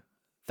do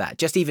that?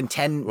 Just even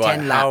 10 right,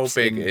 10 laps.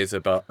 How big is a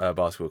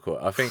basketball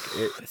court? I think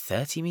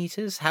 30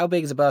 meters. How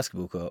big is a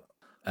basketball court?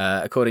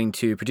 According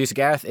to producer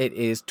Gareth, it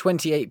is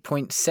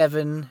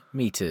 28.7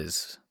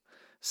 meters.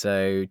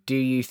 So, do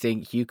you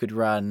think you could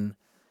run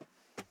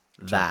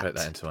that? Put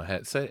that into my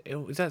head. So,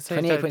 is that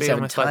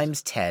 28.7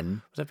 times 10?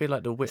 Would that be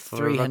like the width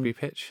of a rugby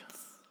pitch?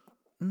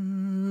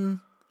 It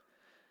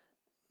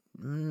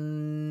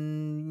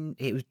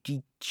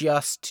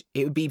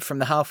would be from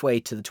the halfway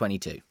to the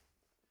 22.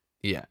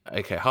 Yeah.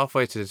 Okay.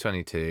 Halfway to the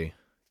 22.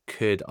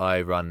 Could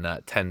I run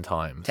that 10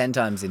 times? 10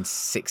 times in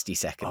 60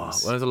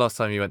 seconds. When was the last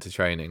time you went to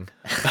training?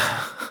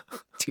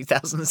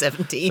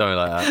 2017. Something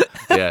like that.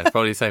 Yeah,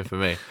 probably the same for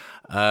me.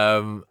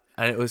 And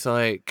it was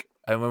like,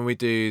 and when we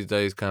do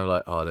those kind of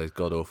like, those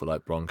god awful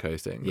like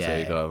Broncos things, so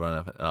you got to run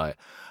up at night.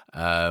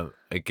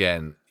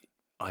 Again,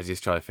 I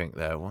just try to think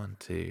there. 1,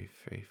 2,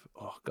 3,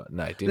 4. Oh god,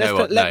 no. Do you know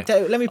what? Let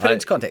me put it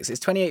into context. It's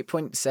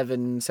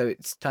 28.7, so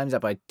it's times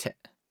that by 10.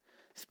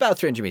 It's about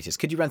 300 meters.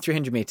 Could you run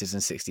 300 meters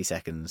in 60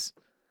 seconds?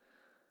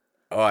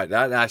 All right,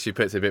 that actually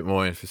puts it a bit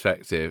more in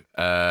perspective.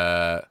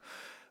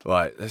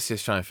 Right, let's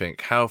just try and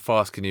think. How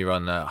fast can you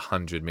run that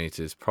 100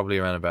 meters? Probably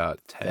around about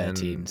 10,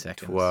 13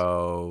 seconds.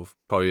 12.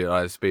 Probably,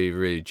 let's be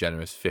really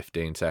generous,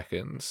 15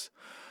 seconds.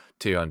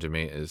 200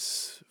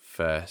 meters,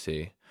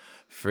 30.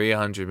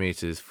 300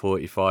 meters,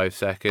 45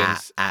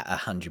 seconds. At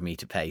 100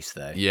 meter pace,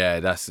 though.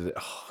 Yeah,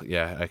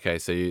 okay.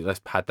 So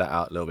let's pad that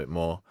out a little bit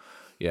more.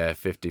 Yeah,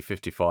 50,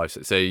 55.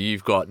 So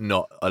you've got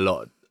not a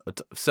lot.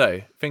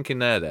 So thinking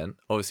there, then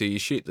obviously you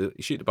shoot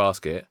the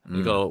basket.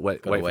 You got to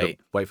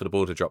wait for the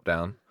ball to drop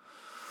down.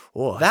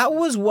 Oh, that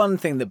was one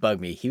thing that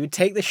bugged me. He would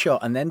take the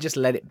shot and then just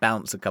let it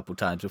bounce a couple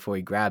times before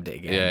he grabbed it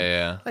again.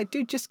 Yeah. Like,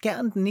 dude, just get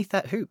underneath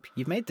that hoop.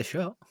 You've made the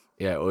shot.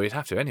 Yeah, well, he'd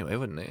have to anyway,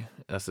 wouldn't he?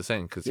 That's the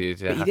thing, because he'd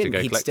have to go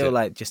collect He'd still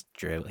it. Just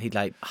dribble. He'd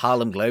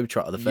Harlem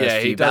Globetrotter the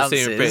first few bounces. Yeah, he does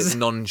seem a bit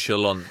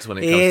nonchalant when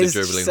it comes to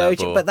dribbling that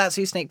ball. But that's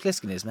who Snake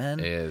Plissken is, man.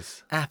 He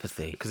is.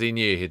 Apathy. Because he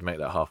knew he'd make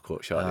that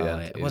half-court shot at the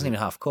end. It wasn't even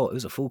half court. It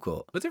was a full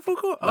court. Was it full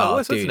court? Oh,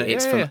 it dude, wasn't it?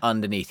 it's from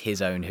underneath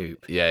his own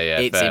hoop. Yeah,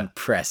 It's fair.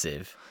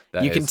 impressive.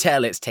 You can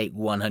tell it's take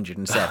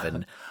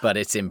 107, but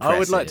it's impressive. I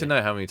would like to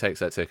know how many takes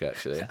that took,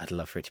 actually. I'd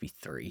love for it to be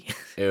 3.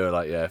 It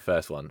was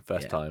first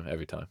time,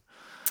 every time.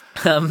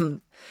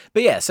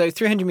 But yeah, so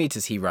 300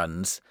 meters he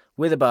runs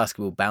with a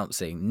basketball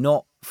bouncing,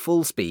 not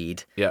full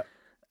speed. Yeah.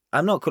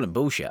 I'm not calling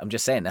bullshit. I'm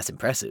just saying that's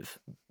impressive.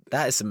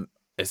 That is some.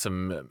 It's a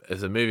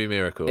movie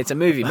miracle. It's a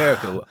movie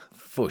miracle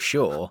for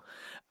sure.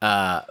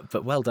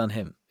 But well done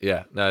him.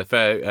 Yeah. No,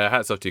 fair.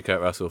 Hats off to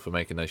Kurt Russell for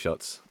making those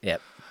shots.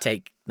 Yep.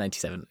 Take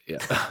 97.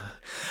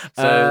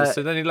 Yeah.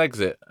 So then he legs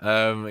it.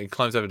 He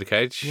climbs over the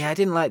cage. Yeah, I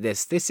didn't like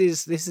this. This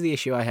is the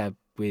issue I have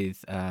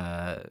with.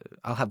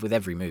 I'll have with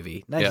every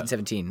movie.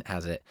 1917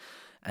 has it,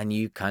 and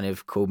you kind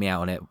of called me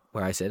out on it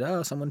where I said,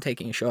 "Oh, someone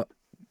taking a shot.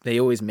 They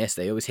always miss.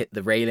 They always hit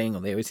the railing,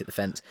 or they always hit the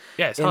fence."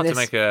 Yeah, it's hard to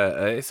make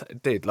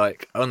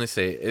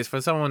honestly, it's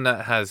for someone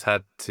that has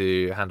had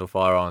to handle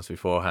firearms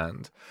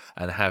beforehand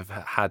and have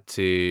had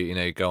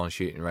to, go on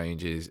shooting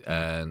ranges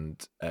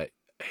and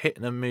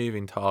hitting a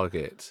moving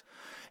target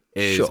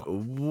is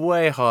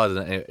way harder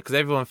than it, because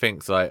everyone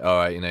thinks like, all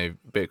right,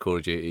 bit of Call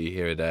of Duty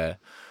here or there.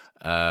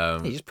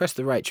 You just press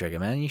the right trigger,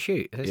 man, and you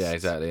shoot. Yeah,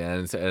 exactly,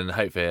 and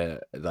hopefully,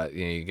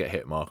 you get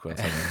hit marker or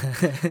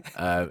something.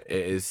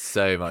 It is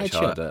so much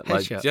harder.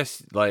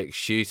 Just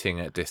shooting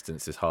at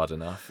distance is hard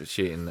enough.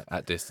 Shooting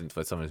at distance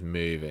where someone's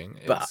moving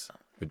is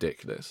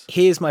ridiculous.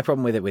 Here's my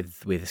problem with it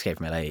with Escape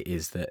from LA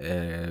is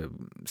that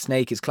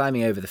Snake is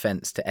climbing over the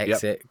fence to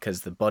exit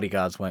because the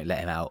bodyguards won't let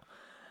him out.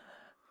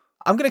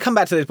 I'm going to come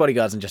back to those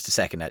bodyguards in just a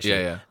second, actually.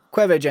 Yeah.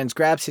 Cuervo Jones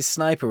grabs his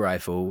sniper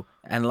rifle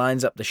and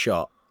lines up the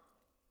shot.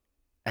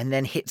 and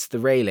then hits the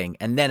railing,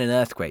 and then an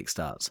earthquake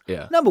starts.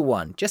 Yeah. Number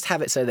one, just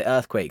have it so the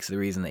earthquake's the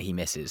reason that he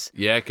misses.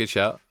 Yeah, good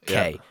shout.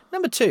 Okay. Yeah.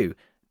 Number two,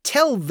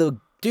 tell the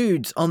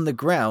dudes on the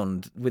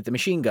ground with the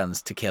machine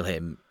guns to kill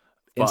him.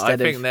 But I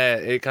think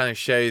it kind of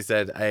shows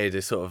that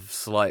the sort of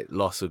slight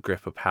loss of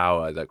grip of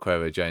power that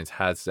Cuervo Jones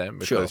has then,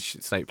 because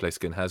Snake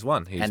Plissken has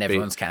won. And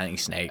everyone's counting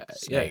Snake.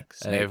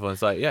 And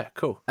everyone's like, yeah,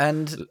 cool.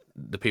 And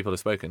the people have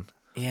spoken.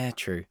 Yeah,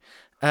 true.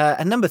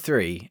 And number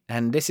three,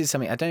 and this is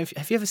something I don't know.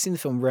 Have you ever seen the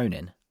film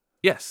Ronin?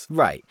 Yes.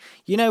 Right.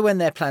 You know when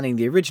they're planning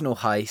the original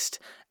heist,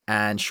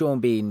 and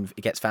Sean Bean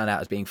gets found out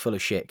as being full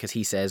of shit because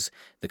he says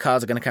the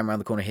cars are going to come around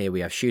the corner here.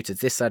 We have shooters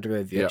this side of the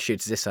road. We have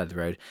shooters this side of the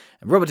road.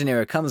 And Robert De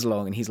Niro comes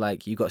along and he's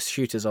like, "You got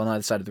shooters on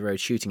either side of the road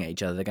shooting at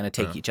each other. They're going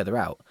to take each other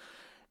out."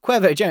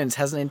 Cuervo Jones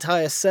has an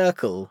entire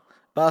circle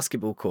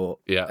basketball court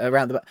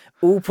around the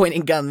all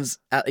pointing guns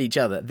at each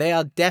other. They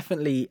are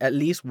definitely at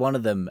least one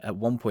of them at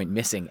one point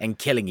missing and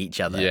killing each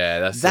other.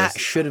 Yeah, that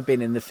should have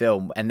been in the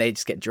film, and they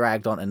just get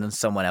dragged on, and then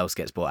someone else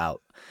gets brought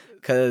out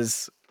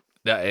because.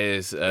 That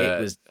is... it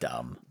was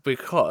dumb.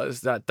 Because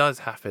that does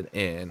happen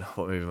in...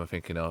 What movie am I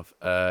thinking of?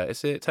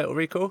 Is it Total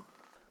Recall?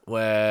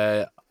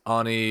 Where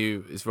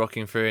Arnie is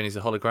rocking through and he's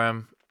a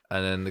hologram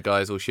and then the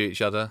guys all shoot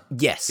each other?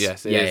 Yes.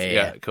 Yes, it is.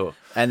 Yeah, cool.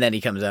 And then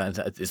he comes out and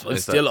says, "This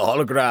one's still a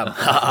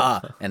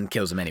hologram." And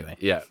kills him anyway.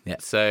 Yeah.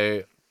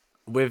 So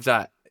with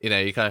that, you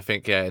kind of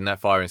think, in that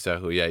firing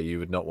circle, you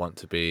would not want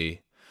to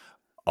be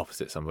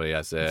opposite somebody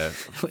as a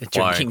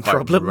drinking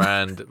problem.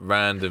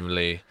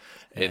 randomly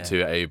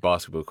into a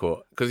basketball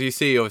court, because you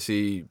see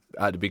obviously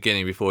at the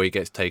beginning before he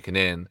gets taken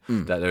in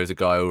that there is a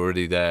guy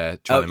already there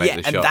trying to make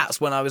the shot. And that's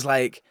when I was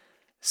like,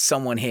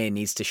 someone here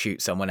needs to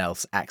shoot someone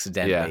else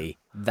accidentally.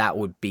 That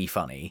would be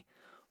funny.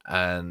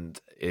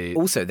 And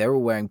also they're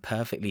all wearing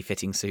perfectly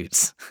fitting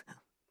suits.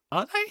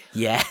 Are they?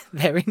 Yeah,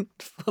 they're in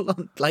full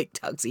on like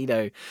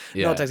tuxedo,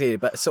 not tuxedo,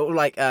 but sort of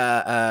like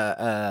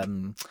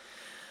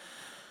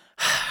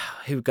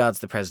who guards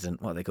the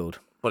president? What are they called?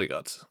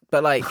 Bodyguards.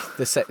 But like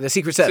the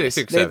Secret Service.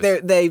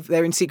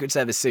 They're in Secret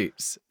Service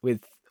suits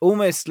with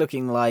almost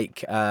looking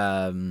like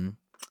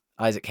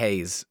Isaac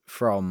Hayes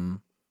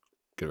from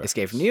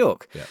Escape from New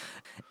York. Yeah.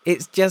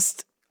 It's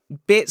just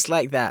bits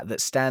like that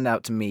stand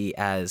out to me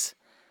as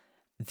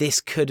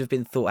this could have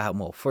been thought out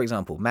more. For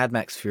example, Mad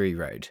Max Fury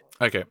Road.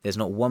 Okay. There's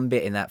not one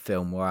bit in that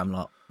film where I'm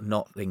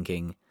not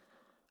thinking,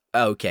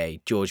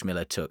 okay, George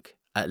Miller took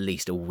at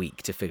least a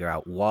week to figure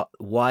out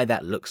why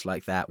that looks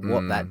like that,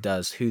 what that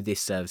does, who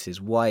this services,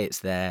 why it's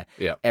there,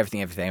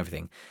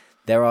 everything.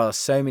 There are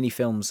so many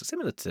films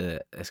similar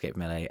to Escape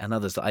from LA and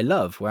others that I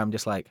love where I'm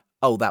just like,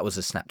 oh, that was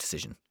a snap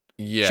decision.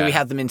 Yeah. Should we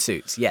have them in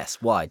suits? Yes.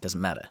 Why? Doesn't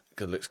matter.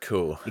 Because it looks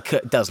cool.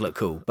 It does look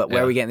cool, but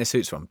where are we getting the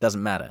suits from?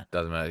 Doesn't matter.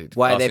 Doesn't matter.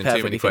 Why are they Asking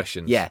perfectly too many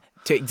questions. Yeah,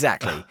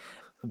 exactly.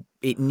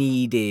 It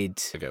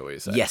needed... I get what you're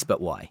saying. Yes, but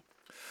why?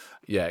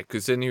 Yeah,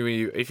 because then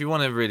if you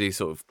want to really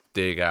sort of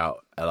dig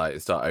out,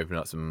 start opening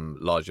up some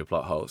larger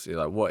plot holes, you're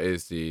like, what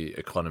is the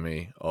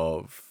economy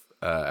of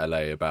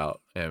LA about?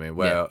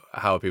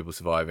 How are people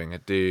surviving?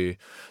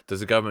 Does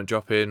the government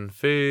drop in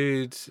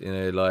food?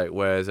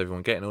 Where's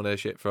everyone getting all their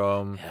shit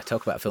from? Yeah,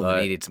 talk about a film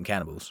that needed some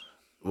cannibals.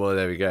 Well,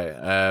 there we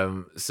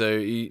go. So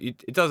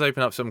it does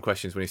open up some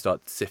questions when you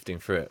start sifting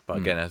through it. But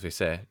again, as we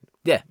say,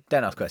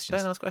 don't ask questions.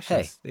 Don't ask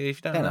questions. Hey, if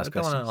you don't want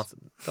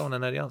to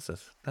know the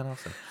answers, don't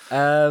ask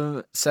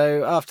them.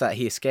 So after that,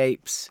 he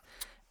escapes,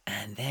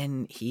 and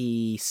then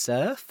he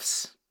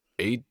surfs.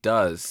 He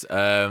does.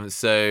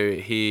 It's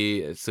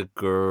a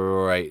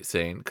great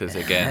scene because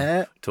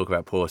again, talk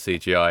about poor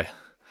CGI.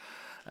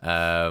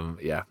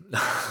 Yeah.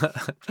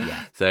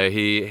 So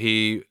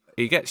he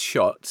gets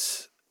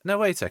shot. No,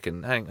 wait a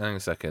second. Hang a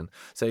second.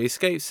 So he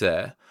escapes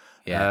there.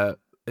 Yeah.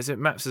 Is it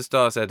Maps the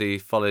Stars Eddie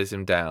follows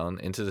him down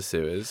into the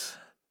sewers?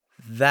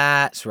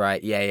 That's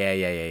right. Yeah.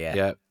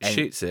 Yeah.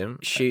 Shoots him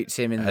in the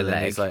leg. And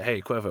then he's like,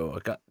 "Hey, Cuervo, I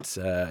got.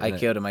 I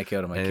killed him.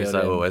 And he's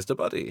like, "Oh, where's the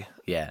body?"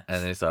 Yeah.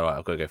 And then he's like, "Right,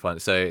 I've got to go find it."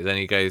 So then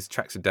he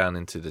tracks it down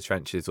into the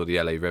trenches or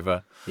the LA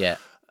River. Yeah.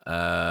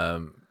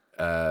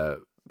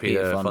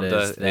 Peter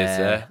Fonda is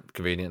there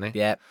conveniently.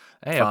 Yeah.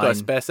 Hey, I've got a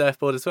spare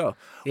surfboard as well.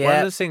 Yeah. One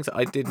of the things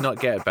I did not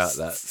get about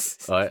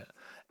that, right,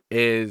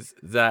 is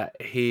that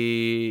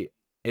he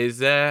is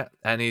there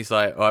and he's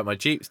like, all right, my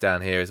Jeep's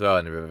down here as well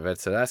in the riverbed,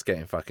 so that's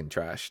getting fucking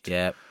trashed.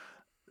 Yeah.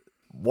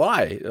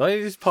 Why? Why don't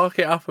you just park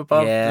it up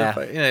above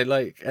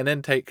and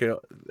then take it,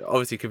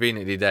 obviously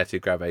conveniently there to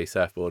grab a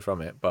surfboard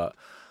from it, but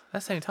at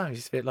the same time,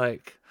 it's just a bit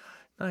like,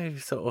 no,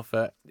 sort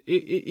of,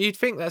 you'd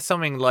think that's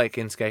something like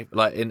in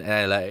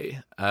LA,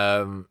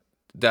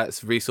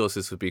 that's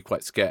resources would be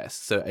quite scarce,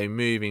 so a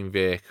moving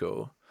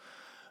vehicle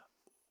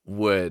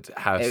would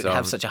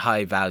have such a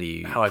high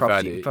value.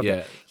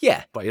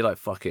 Yeah. But you're like,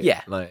 fuck it.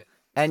 Yeah. Like,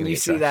 and you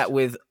see that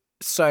with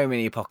so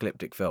many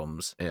apocalyptic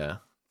films. Yeah.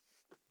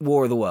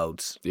 War of the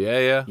Worlds.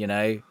 Yeah.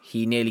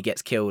 He nearly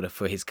gets killed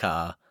for his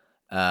car,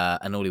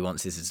 and all he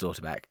wants is his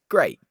daughter back.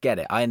 Great, get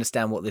it. I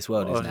understand what this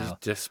world is now.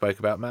 Just spoke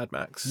about Mad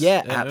Max.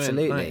 Yeah,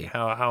 absolutely.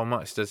 How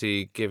much does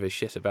he give a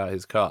shit about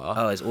his car?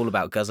 Oh, it's all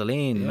about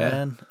gasoline,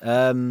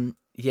 man.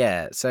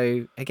 Yeah.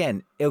 So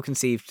again,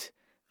 ill-conceived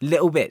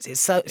little bits. It's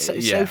so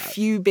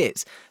few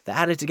bits that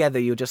added together.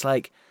 You're just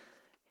like,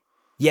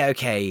 yeah,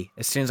 okay.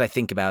 As soon as I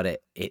think about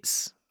it,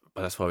 it's.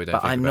 But that's why we don't.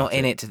 But I'm not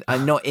in it.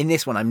 I'm not in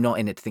this one. I'm not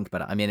in it to think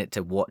about it. I'm in it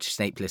to watch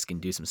Snake Plissken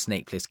do some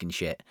Snake Plissken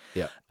shit.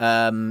 Yeah.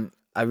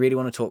 I really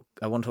want to talk.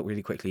 I want to talk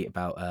really quickly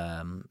about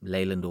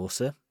Leland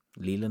Orser.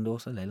 Leland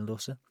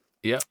Orser.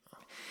 Yeah.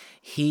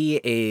 He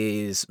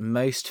is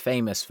most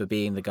famous for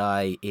being the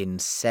guy in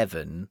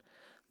Seven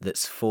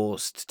that's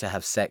forced to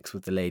have sex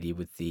with the lady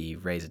with the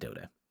razor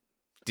dildo.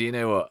 Do you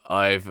know what?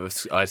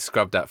 I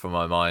scrubbed that from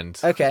my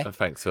mind. Okay.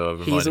 Thanks for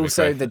reminding me. He's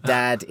also the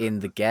dad in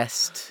The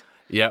Guest.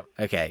 Yep.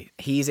 Okay.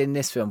 He's in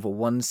this film for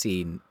one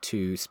scene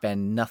to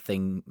spend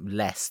nothing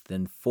less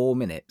than 4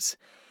 minutes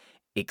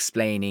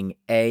explaining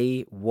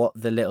what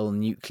the little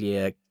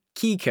nuclear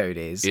key code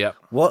is,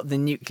 what the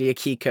nuclear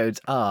key codes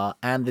are,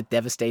 and the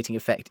devastating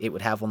effect it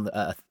would have on the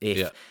Earth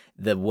if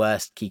the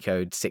worst key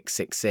code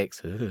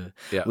 666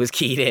 was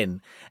keyed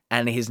in,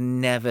 and he's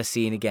never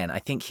seen again. I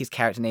think his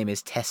character name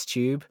is Test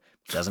Tube.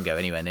 Doesn't go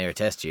anywhere near a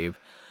test tube,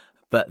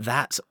 but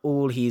that's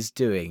all he's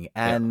doing.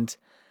 And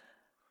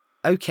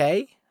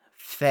okay,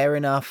 fair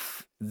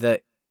enough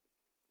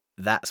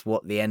that's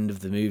what the end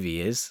of the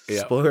movie is.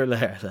 Spoiler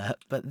alert.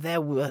 But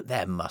there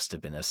must have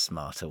been a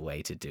smarter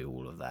way to do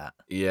all of that.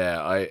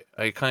 Yeah,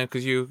 I kind of,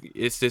 because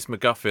it's this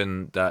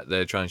MacGuffin that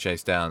they're trying to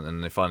chase down,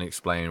 and they finally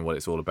explain what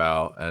it's all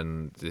about,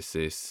 and this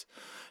is,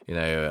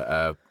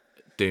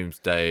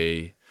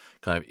 doomsday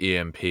kind of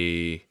EMP,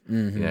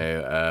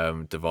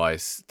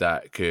 device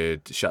that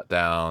could shut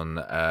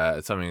down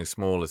something as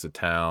small as a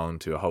town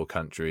to a whole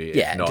country.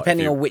 Yeah,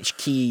 depending on which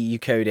key you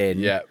code in.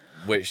 Yeah.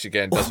 Which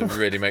again doesn't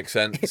really make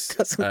sense. It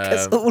doesn't,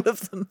 because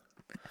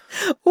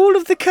all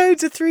of the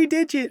codes are 3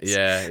 digits.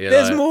 Yeah,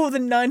 there's more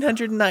than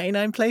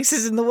 999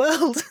 places in the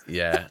world.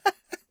 Yeah,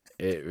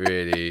 it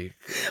really.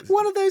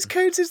 One of those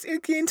codes is the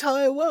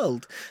entire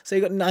world, so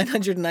you've got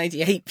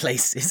 998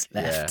 places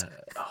left.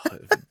 Yeah.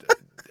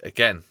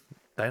 Again,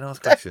 don't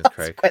ask questions,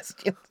 Craig.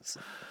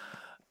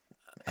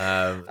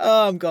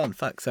 I'm gone.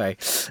 Fuck, sorry.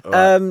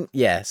 Right.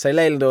 So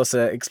Leland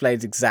Orser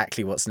explains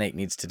exactly what Snake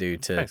needs to do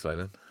to. Thanks,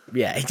 Leland.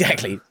 Yeah,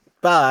 exactly.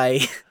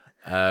 Bye.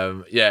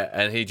 And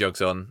he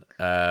jogs on.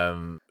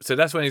 So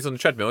that's when he's on the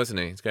treadmill, isn't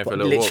he? He's going for a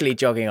little literally walk.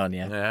 jogging on,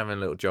 yeah. Yeah, having a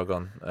little jog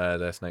on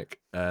there, Snake.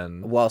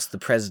 And whilst the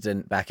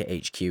president back at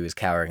HQ is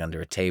cowering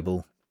under a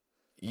table.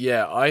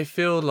 Yeah, I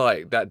feel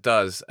like that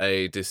does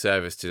a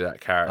disservice to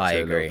that character. I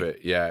agree. A little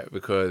bit. Yeah,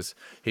 because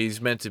he's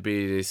meant to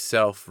be this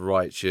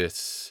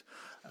self-righteous,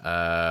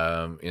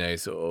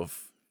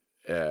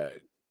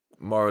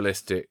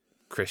 moralistic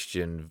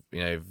Christian,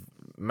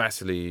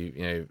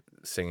 massively,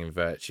 singing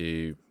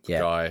virtue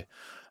guy,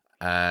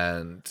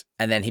 and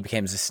then he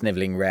becomes a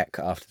snivelling wreck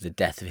after the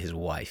death of his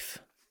wife.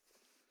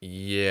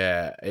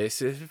 Yeah,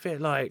 it's a bit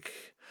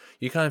like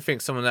you kind of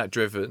think someone that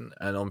driven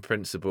and on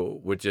principle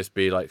would just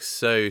be like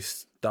so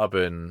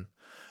stubborn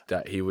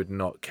that he would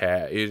not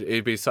care.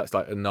 He'd be such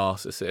like a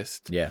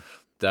narcissist. Yeah,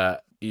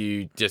 that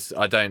you just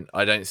I don't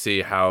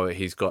see how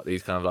he's got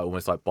these kind of like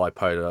almost like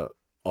bipolar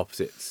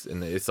opposites,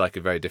 and it's like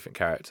a very different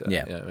character.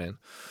 Yeah, you know what I mean.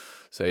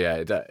 So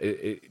yeah,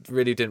 it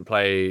really didn't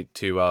play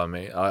too well on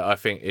me. I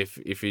think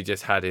if you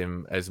just had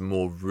him as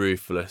more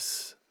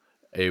ruthless,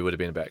 he would have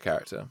been a better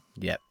character.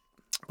 Yeah,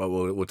 but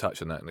we'll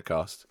touch on that in the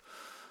cast.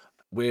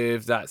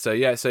 With that, so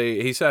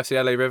he surfs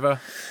the LA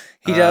River.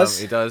 He does.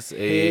 He does.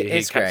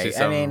 He catches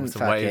some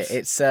waves.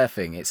 It's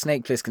surfing. It's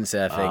Snake Plissken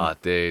surfing. Ah,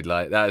 dude,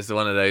 like that's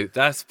one of those.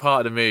 That's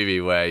part of the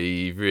movie where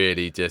you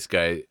really just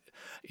go.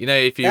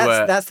 If you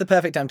that's the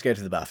perfect time to go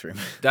to the bathroom.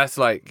 That's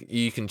like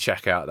you can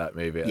check out that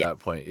movie at that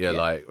point. You're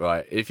like,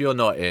 right, if you're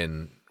not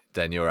in,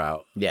 then you're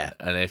out. Yeah.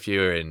 And if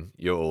you're in,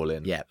 you're all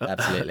in. Yeah,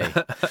 absolutely.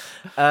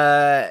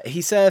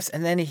 He surfs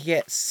and then he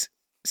gets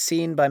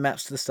seen by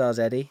Maps to the Stars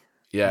Eddie.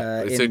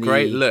 Yeah, it's a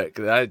great look.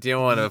 Do you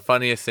know one of the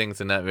funniest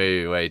things in that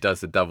movie where he does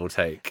the double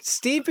take?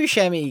 Steve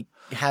Buscemi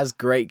has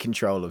great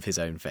control of his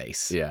own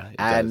face. Yeah,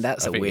 and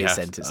that's a weird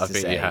sentence to say.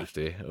 I think you have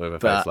to with a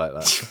face like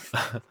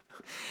that.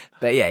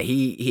 But yeah,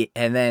 he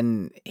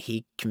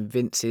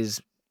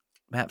convinces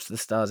Maps to the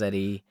Stars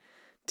Eddie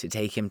to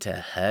take him to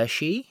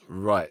Hershey.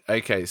 Right.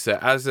 Okay. So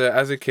as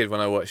a kid, when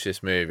I watched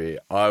this movie,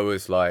 I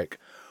was like,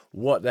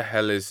 "What the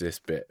hell is this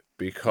bit?"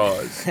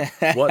 Because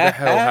what the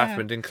hell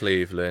happened in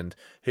Cleveland?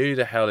 Who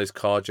the hell is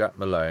Carjack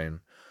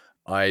Malone?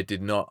 I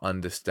did not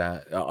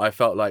understand. I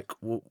felt like,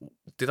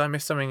 did I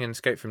miss something in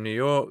Escape from New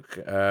York?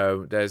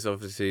 There's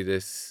obviously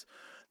this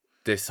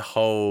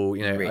whole,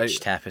 rich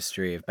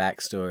tapestry of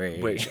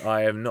backstory, which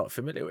I am not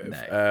familiar with.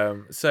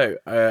 No. So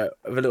a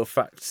little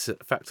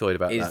factoid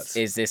about that.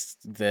 Is this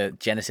the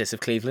genesis of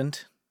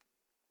Cleveland?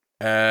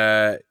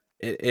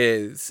 It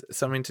is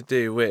something to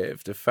do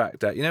with the fact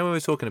that, when we were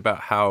talking about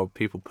how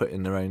people put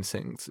in their own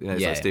things,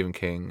 like Stephen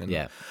King and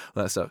all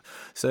that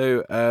stuff.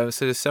 So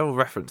there's several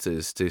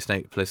references to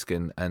Snake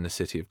Plissken and the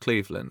city of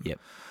Cleveland. Yep.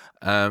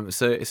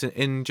 So it's an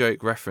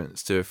in-joke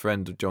reference to a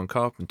friend of John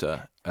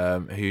Carpenter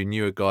who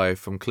knew a guy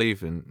from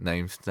Cleveland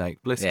named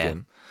Snake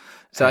Plissken.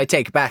 So I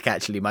take back,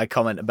 actually, my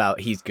comment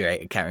about he's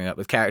great at carrying up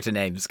with character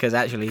names, because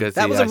actually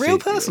that was a real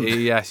person.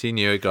 He actually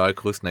knew a guy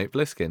called Snake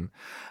Plissken.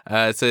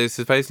 So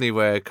supposedly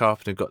where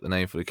Carpenter got the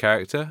name for the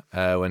character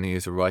when he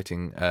was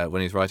writing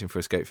for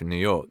Escape from New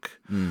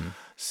York.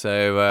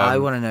 So I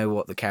want to know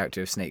what the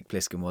character of Snake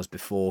Plissken was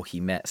before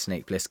he met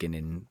Snake Plissken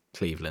in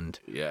Cleveland.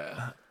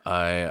 Yeah,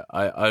 I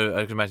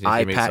can imagine if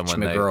you meet Patch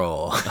someone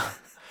McGraw.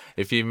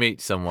 if you meet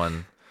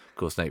someone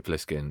called Snake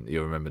Plissken,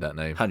 you'll remember that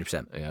name.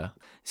 100%. Yeah.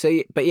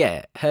 So, but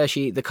yeah,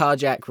 Hershey, the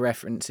carjack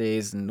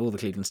references and all the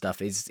Cleveland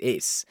stuff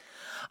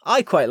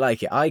I quite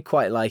like it. I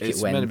quite like It's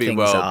it when meant to be things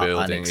world are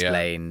building,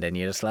 unexplained, and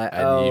you're just like,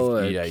 And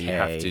okay. you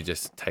have to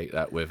just take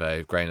that with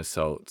a grain of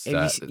salt.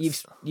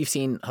 You've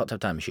seen Hot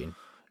Tub Time Machine?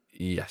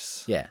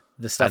 Yes. Yeah,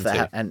 the stuff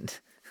and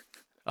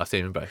I've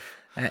seen them both.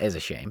 that is a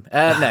shame.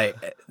 No,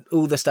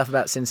 all the stuff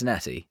about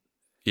Cincinnati.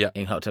 Yeah.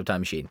 In Hot Tub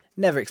Time Machine,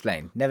 never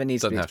explained. Never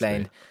needs to be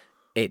explained.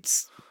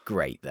 It's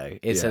great though.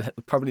 It's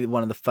probably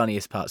one of the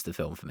funniest parts of the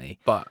film for me.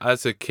 But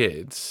as a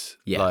kid,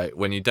 like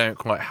when you don't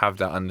quite have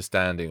that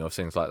understanding of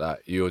things like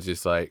that, you're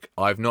just like,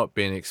 I've not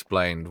been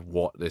explained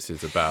what this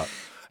is about.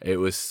 It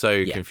was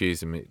so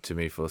confusing to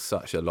me for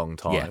such a long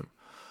time.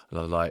 And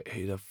I was like,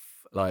 who the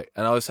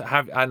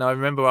and I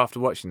remember after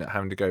watching that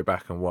having to go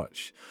back and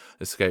watch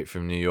Escape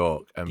from New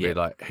York and be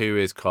like, who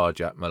is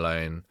Carjack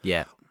Malone?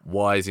 Yeah.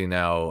 Why is he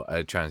now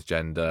a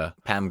transgender?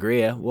 Pam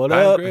Grier, what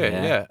Pam up? Grier,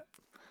 yeah.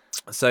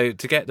 So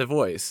to get the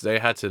voice, they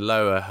had to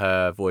lower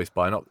her voice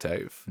by an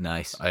octave.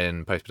 Nice.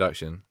 In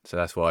post-production. So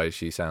that's why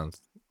she sounds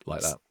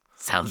like that.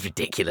 Sounds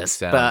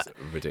ridiculous.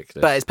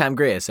 Ridiculous. But it's Pam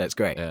Grier, so it's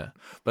great. Yeah.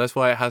 But that's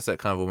why it has that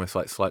kind of almost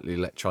like slightly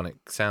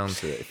electronic sound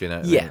to it, if you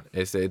know what I mean.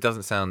 It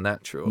doesn't sound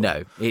natural.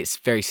 No, it's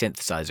very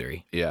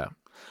synthesizer-y. Yeah.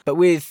 But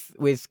with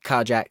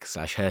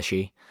Carjack /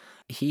 Hershey,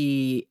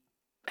 he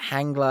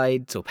hang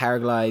glides or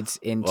paraglides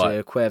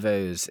into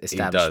Cuervo's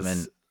establishment.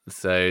 He does.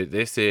 So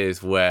this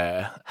is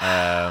where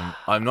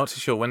I'm not too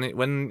sure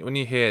when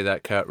you hear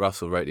that Kurt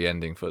Russell wrote the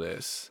ending for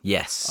this.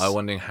 Yes, I'm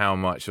wondering how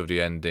much of the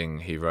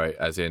ending he wrote.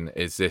 As in,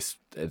 is this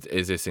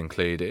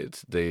included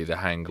the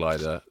hang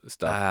glider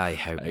stuff? I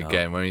hope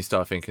Again, when you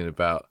start thinking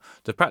about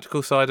the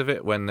practical side of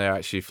it, when they're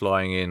actually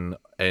flying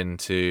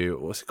into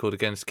what's it called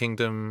again? It's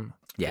Kingdom.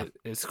 Yeah,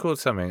 it's called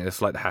something.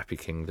 It's like the Happy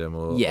Kingdom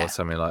or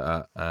something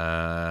like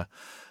that.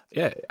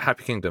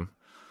 Happy Kingdom.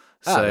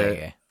 So, there you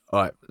go.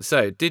 All right.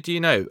 So, did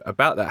you know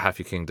about that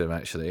Happy Kingdom?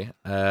 Actually,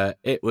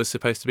 it was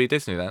supposed to be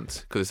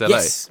Disneyland because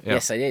it's LA.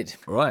 Yes, I did.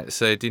 Right.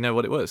 So, do you know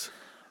what it was?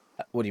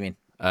 What do you mean?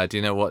 Do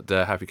you know what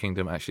the Happy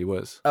Kingdom actually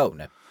was? Oh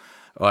no.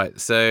 All right.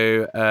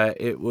 So,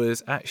 it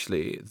was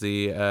actually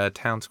the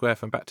town square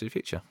from Back to the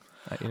Future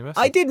at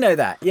Universal. I did know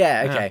that.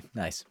 Yeah. Okay.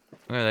 Nice.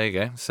 Oh, there you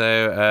go.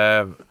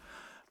 So,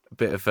 a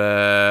bit of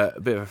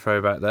a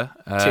throwback there.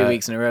 2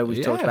 weeks in a row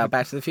we've talked about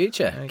Back to the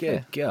Future.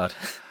 Okay. Good God.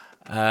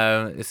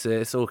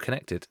 It's all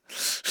connected.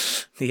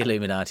 The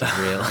Illuminati's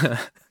real.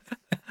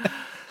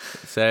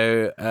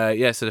 So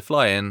so they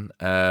fly in,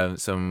 and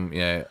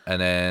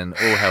then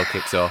all hell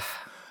kicks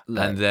off,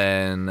 and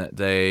then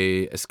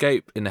they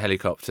escape in the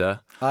helicopter.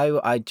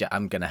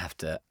 I'm gonna have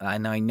to,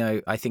 and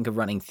I think a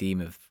running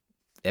theme of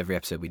every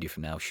episode we do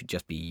from now should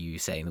just be you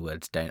saying the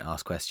words "Don't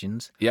ask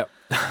questions." Yep,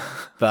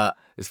 but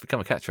it's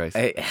become a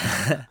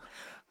catchphrase.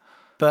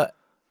 But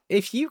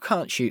if you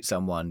can't shoot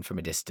someone from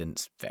a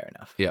distance, fair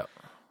enough. Yeah.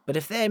 But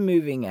if they're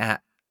moving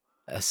at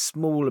a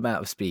small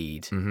amount of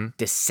speed,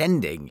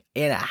 descending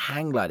in a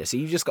hang glider, so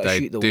you've just got to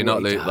shoot the They do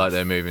not look off. like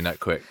they're moving that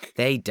quick.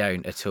 They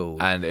don't at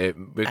all. And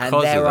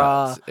there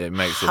are it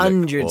makes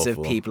hundreds it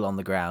look of people on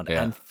the ground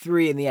and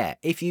 3 in the air.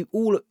 If you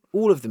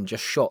all of them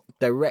just shot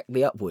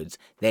directly upwards,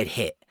 they'd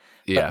hit.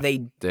 Yeah, but they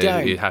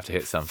don't. You'd have to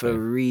hit something for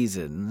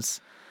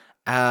reasons.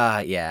 All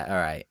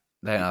right.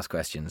 Don't ask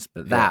questions.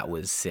 But that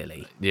was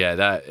silly.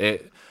 Yeah,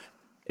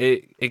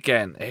 It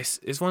again,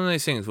 it's one of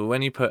those things where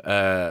when you put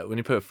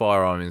a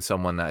firearm in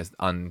someone that is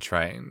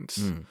untrained,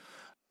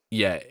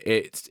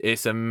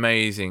 it's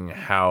amazing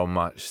how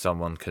much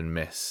someone can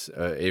miss,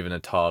 even a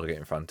target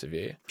in front of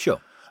you.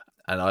 Sure.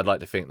 And I'd like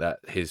to think that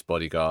his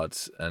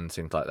bodyguards and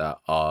things like that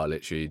are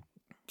literally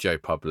Joe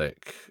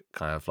Public,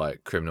 kind of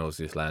like criminals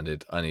just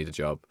landed. I need a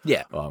job.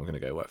 Yeah. Well, I'm going to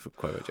go work for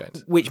Cuervo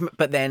Jones.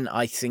 But then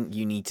I think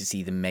you need to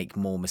see them make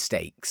more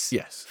mistakes.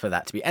 Yes. For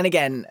that to be. And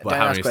again, well,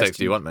 how many mistakes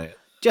do you want, mate?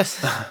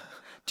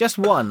 Just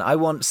one. I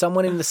want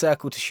someone in the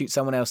circle to shoot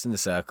someone else in the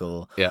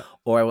circle. Yeah.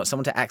 Or I want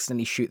someone to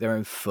accidentally shoot their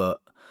own foot.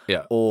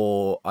 Yeah.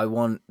 Or I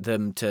want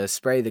them to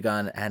spray the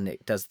gun and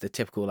it does the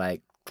typical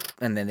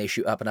and then they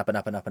shoot up and up and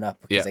up and up and up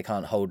because they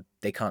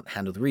can't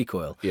handle the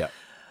recoil. Yeah.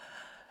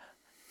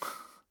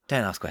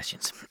 Don't ask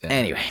questions. Yeah.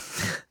 Anyway,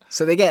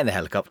 so they get in the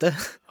helicopter.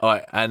 All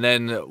right, and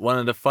then one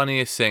of the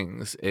funniest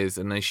things is,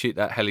 and they shoot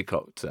that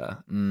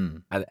helicopter,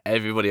 and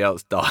everybody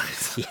else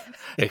dies,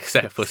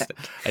 except for,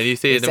 and you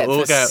see them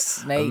all go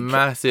a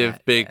massive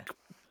big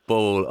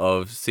ball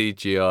of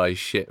CGI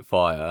shit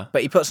fire.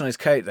 But he puts on his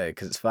coat though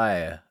because it's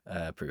fire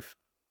proof.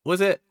 Was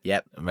it?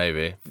 Yep.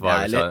 Maybe. No,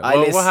 I Fire li- retardant. I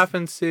Well, lis- what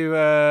happened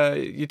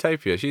to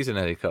Utopia? She's in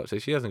a helicopter.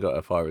 She hasn't got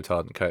a fire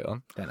retardant coat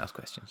on. Don't ask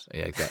questions.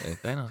 Yeah, exactly.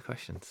 Don't ask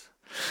questions.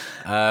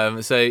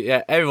 So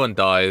yeah, everyone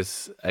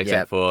dies except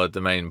Yep. for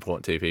the main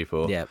important two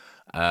people. Yep.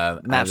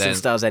 And Maps of then, the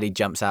Stars Eddie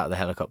jumps out of the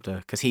helicopter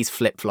because he's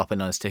flip-flopping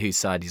as to whose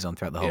side he's on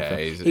throughout the whole Yeah, film.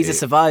 he's- He's a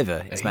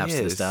survivor. It's he Maps of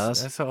the is.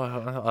 Stars. That's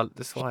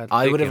why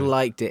I dig would have him.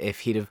 liked it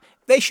if he'd have.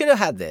 They should have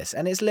had this,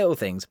 and it's little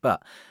things,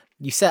 but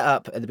you set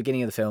up at the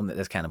beginning of the film that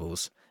there's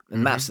cannibals.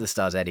 And Maps of the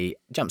Stars Eddie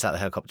jumps out of the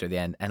helicopter at the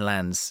end and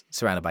lands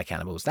surrounded by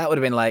cannibals. That would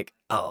have been like,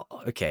 oh,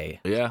 okay.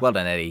 Yeah. Well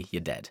done, Eddie.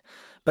 You're dead.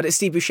 But it's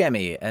Steve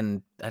Buscemi,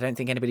 and I don't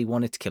think anybody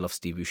wanted to kill off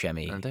Steve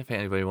Buscemi. I don't think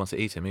anybody wants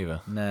to eat him either.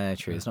 No,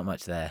 true. There's not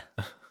much there.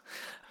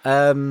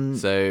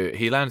 So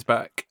he lands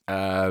back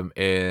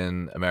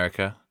in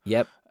America.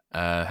 Yep.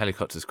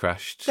 Helicopter's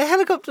crashed. The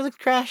helicopter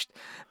crashed,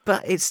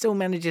 but it still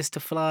manages to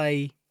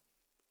fly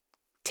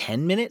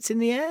 10 minutes in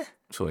the air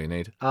That's all you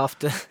need.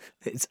 after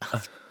it's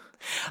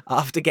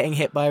after getting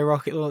hit by a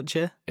rocket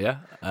launcher. Yeah.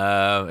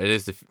 It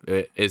is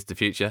the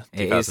future.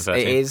 It is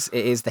 2013.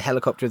 it is the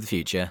helicopter of the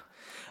future.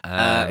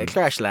 It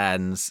crash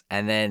lands,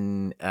 and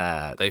then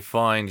They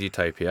find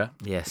Utopia.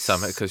 Yes.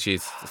 Somehow, because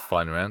she's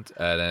flying around,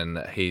 and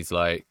then he's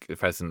like, the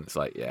president's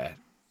like, yeah,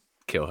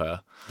 kill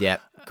her.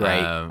 yep,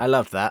 great. Um, I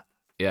loved that.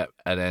 Yeah,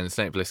 and then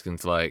Snake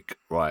Plissken's like,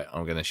 right,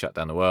 I'm going to shut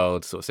down the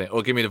world, sort of thing.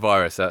 Or give me the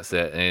virus, that's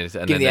it. And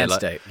Give me then the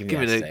they're antidote. Like, Give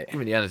me the antidote. give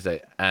me the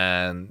antidote.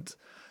 And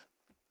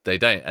they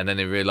don't. And then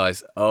they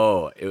realise,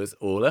 oh, it was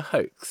all a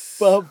hoax.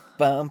 Bum,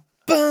 bum,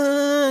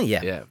 bum.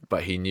 Yeah. Yeah,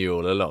 but he knew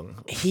all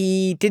along.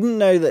 He didn't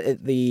know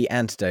that the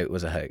antidote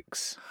was a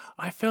hoax.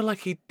 I feel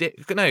like he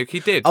did. No, he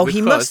did. Oh,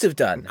 he must have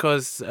done.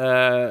 Because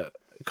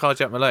Carl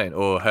Jack Malone,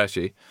 or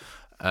Hershey,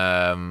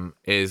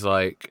 is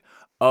like,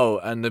 oh,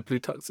 and the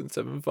Bluetoxin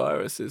 7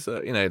 virus is,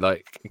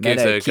 like,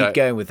 gives No, a keep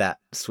going with that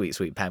sweet,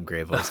 sweet Pam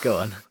Grier voice. Go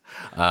on.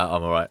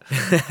 I'm all right.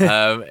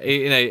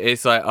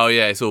 It's like, oh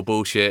yeah, it's all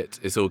bullshit.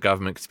 It's all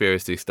government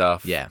conspiracy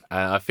stuff. Yeah.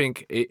 And I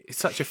think it's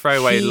such a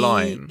throwaway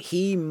line.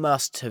 He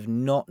must have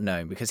not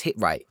known because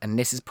right, and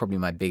this is probably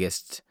my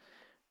biggest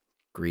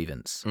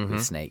grievance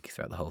with Snake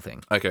throughout the whole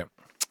thing. Okay.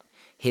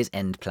 His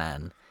end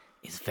plan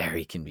is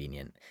very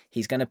convenient.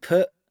 He's going to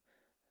put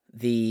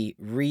the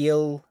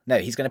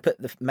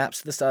Maps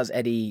of the Stars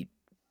Eddie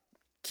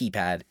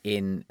keypad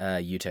in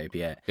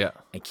Utopia. Yeah.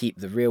 And keep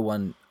the real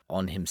one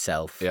on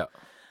himself. Yeah.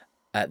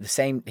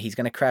 He's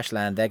going to crash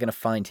land. They're going to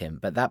find him.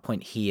 But at that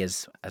point, he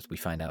is, as we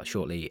find out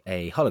shortly,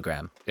 a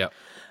hologram.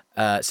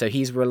 Yeah. So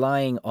he's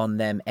relying on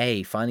them,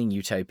 A, finding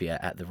Utopia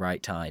at the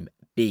right time,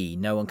 B,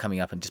 no one coming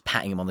up and just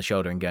patting him on the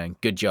shoulder and going,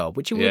 good job,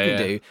 which he wouldn't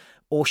do,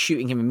 or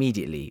shooting him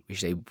immediately,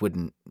 which they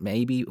wouldn't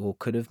maybe or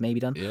could have maybe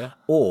done,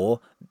 or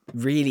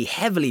really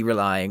heavily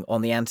relying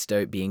on the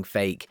antidote being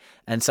fake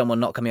and someone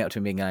not coming up to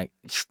him being like,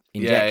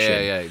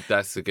 injection. Yeah.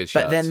 That's a good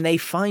shot. But then they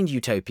find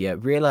Utopia,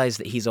 realize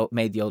that he's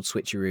made the old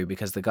switcheroo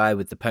because the guy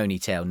with the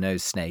ponytail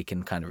knows Snake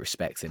and kind of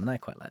respects him, and I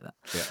quite like that.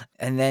 Yeah.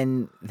 And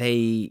then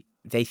they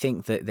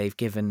think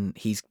that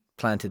he's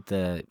planted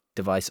the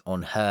device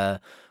on her,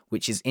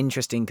 which is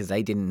interesting because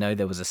they didn't know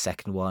there was a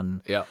second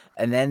one. Yeah.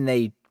 And then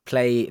they're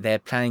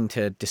planning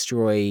to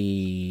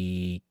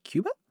destroy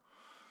Cuba?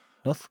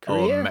 North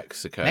Korea? Or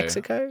Mexico.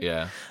 Mexico?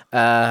 Yeah.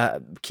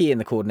 Key in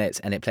the coordinates,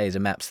 and it plays a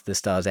Maps of the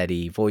Stars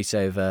Eddie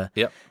voiceover.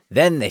 Yep.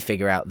 Then they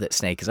figure out that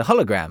Snake is a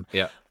hologram.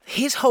 Yeah.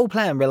 His whole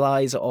plan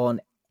relies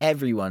on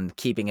everyone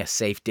keeping a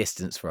safe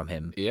distance from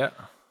him, Yeah.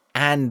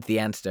 and the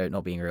antidote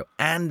not being real,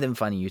 and them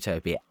finding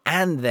Utopia,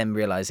 and them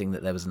realizing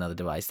that there was another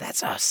device. That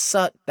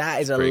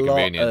is a Pretty lot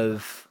convenient.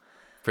 of.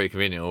 Pretty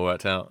convenient. All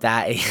worked out.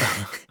 That is,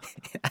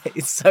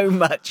 it's so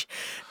much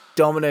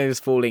dominoes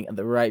falling at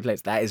the right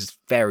place. That is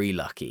very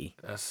lucky.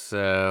 That's what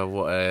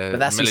a But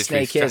that's who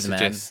military Snake is, man.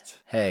 strategist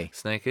Hey,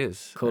 Snake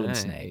is. Call him Yeah,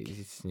 Snake. He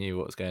just knew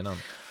what was going on.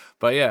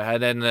 But yeah,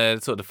 and then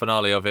sort of the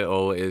finale of it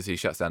all is he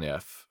shuts down the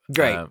Earth.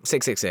 great.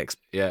 666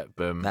 Yeah,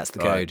 boom. That's the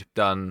Right, code.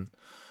 done.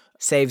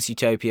 saves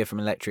Utopia from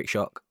electric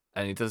shock.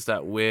 And he does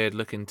that weird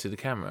look into the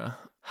camera,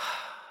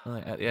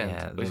 like at the end,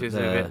 Yeah, which the- is a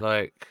bit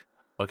like,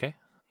 okay.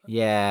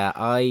 Yeah,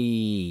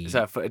 Is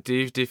that do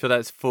you feel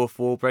that's fourth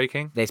wall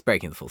breaking? it's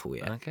breaking the fourth wall.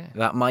 Yeah. Okay.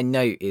 My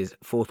note is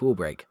fourth wall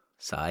break.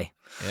 Sigh.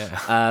 Yeah.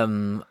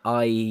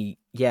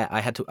 I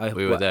had to.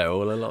 We were there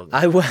all along.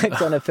 I worked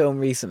on a film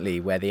recently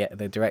where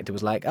the director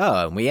was like,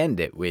 "Oh, and we end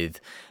it with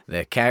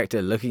the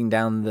character looking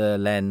down the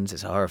lens.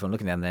 It's a horror film,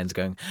 looking down the lens,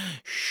 going,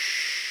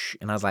 shh."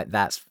 And I was like,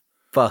 "That's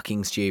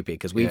fucking stupid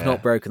because we've Yeah.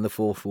 not broken the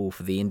fourth wall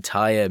for the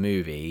entire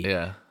movie.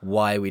 Yeah.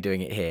 Why are we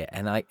doing it here?"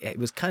 And it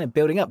was kind of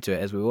building up to it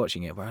as we were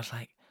watching it, where I was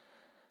like,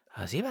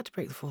 "Oh, is he about to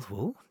break the fourth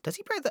wall? Does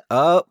he break the?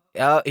 Oh,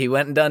 he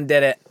went and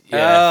did it.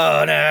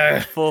 Yeah. Oh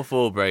no." Fourth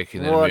wall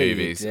breaking in What are you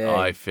movies, doing?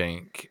 I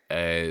think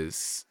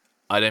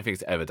I don't think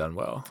it's ever done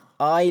well.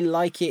 I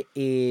like it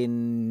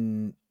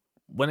in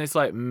When it's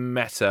like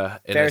meta.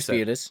 In Ferris a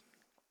Bueller's.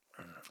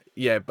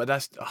 Yeah, but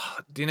that's.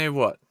 Do you know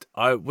what?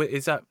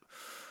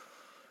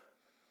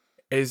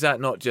 Is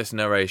that not just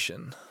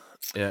narration?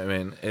 You know what I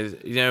mean?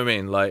 You know what I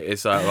mean? Like,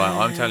 it's like,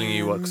 right, I'm telling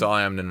you what, because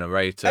I am the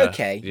narrator.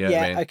 Okay, you know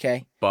what I mean?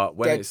 okay. But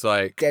when it's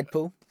like,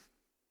 Deadpool,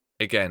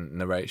 again,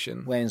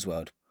 narration, Wayne's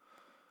World.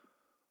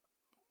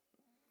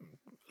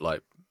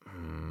 like,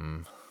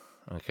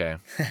 okay.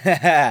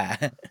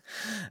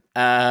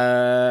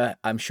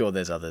 I'm sure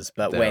there's others,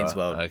 but There Wayne's are.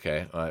 World.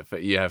 Okay, all right.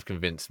 But you have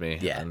convinced me.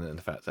 Yeah. And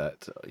the fact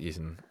that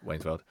using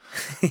Wayne's World.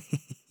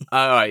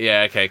 All right,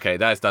 yeah, okay.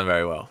 That's done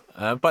very well.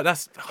 But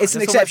It's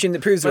an exception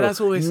that proves but the that's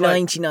rule. always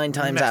 99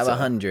 times out of meta.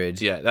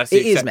 100. Yeah, that's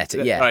it is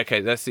meta. Yeah.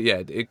 Okay, that's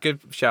a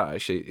good shout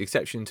actually.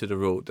 Exception to the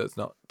rule does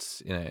not,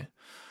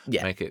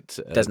 make it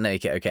doesn't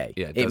make it okay.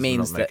 Yeah, it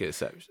means not make that it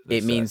exception.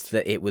 it means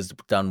that it was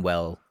done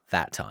well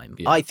that time.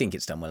 Yeah. I think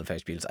it's done well in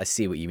Ferris Bueller's. I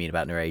see what you mean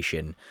about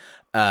narration,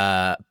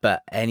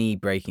 but any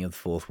breaking of the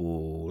fourth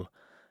wall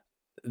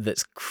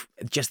that's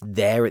just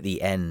there at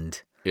the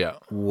end,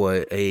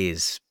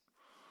 is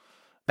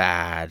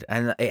bad,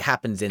 and it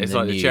happens in. It's the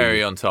like new... the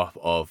cherry on top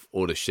of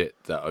all the shit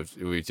that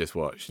we've just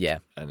watched. Yeah,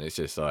 and it's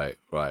just like,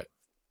 right,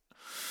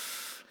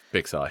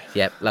 big sigh.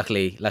 Yep.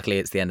 Luckily,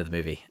 it's the end of the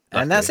movie,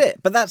 and that's it.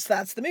 But that's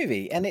the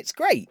movie, and it's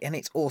great, and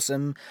it's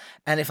awesome.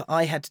 And if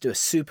I had to do a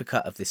super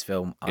cut of this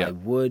film,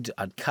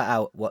 I'd cut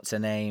out what's her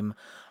name.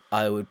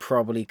 I would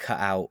probably cut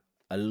out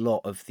a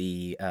lot of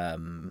the.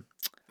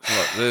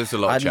 There's a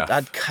lot of chaff.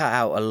 I'd cut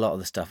out a lot of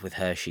the stuff with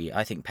Hershey.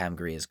 I think Pam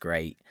Grier is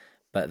great,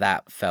 but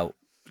that felt.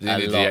 The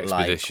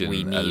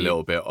exposition, a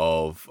little bit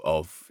of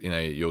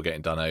you're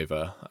getting done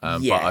over,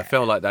 but I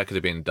feel like that could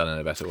have been done in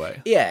a better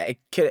way. Yeah,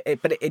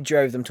 but it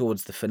drove them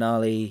towards the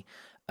finale,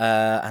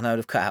 and I would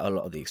have cut out a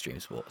lot of the extreme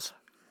sports.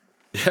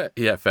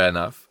 Yeah, fair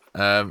enough.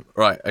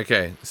 Right,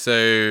 okay.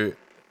 So,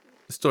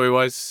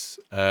 story-wise,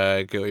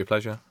 guilty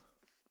pleasure.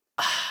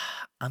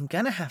 I'm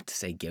gonna have to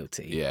say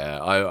guilty. Yeah,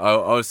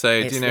 I would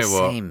say. It's do you know what? It's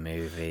the same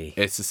movie.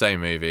 It's the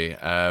same movie.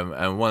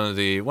 And one of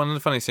the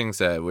funniest things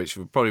there, which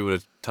we probably would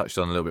have touched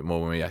on a little bit more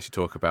when we actually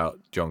talk about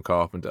John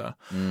Carpenter,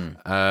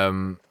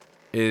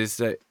 is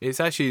that it's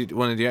actually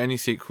one of the only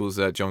sequels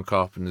that John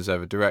Carpenter's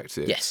ever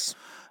directed. Yes.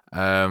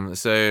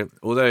 So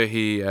although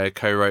he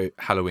co-wrote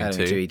Halloween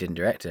 2, he didn't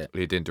direct it.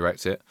 He didn't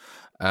direct it.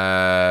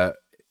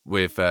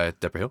 With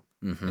Deborah Hill,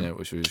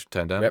 which was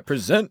turned down.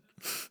 Represent.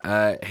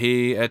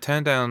 He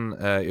turned down.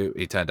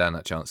 He turned down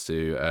that chance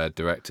to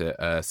direct it,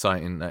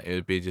 citing that it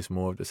would be just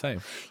more of the same.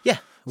 Yeah,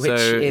 which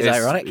is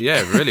ironic.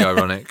 Yeah, really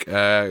ironic,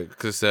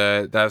 because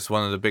that's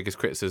one of the biggest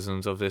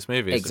criticisms of this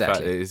movie. Is exactly. The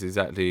fact that it is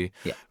exactly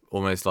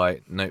almost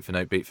like note for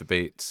note, beat for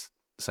beat,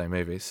 same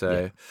movie.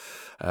 So,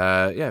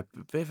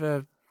 bit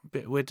of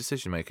weird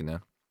decision making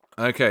there.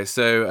 Okay,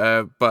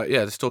 so,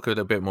 let's talk a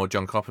little bit more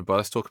John Carpenter, but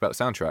let's talk about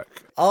the soundtrack.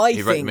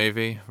 He wrote the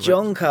movie.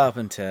 John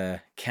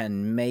Carpenter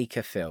can make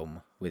a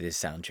film with his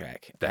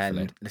soundtrack.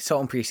 Definitely. And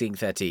Assault on Precinct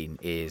 13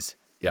 is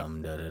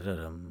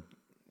dum-da-da-da-dum,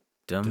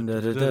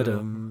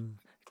 dum-da-da-da-dum.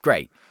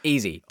 Great,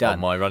 easy, done. On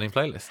my running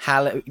playlist.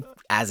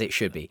 As it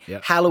should be.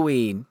 Yep.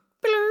 Halloween,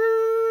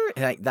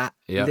 like that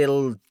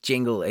little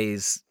jingle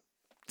is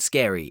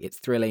scary, it's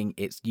thrilling,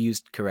 it's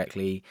used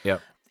correctly.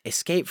 Yep.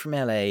 Escape from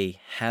LA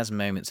has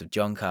moments of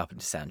John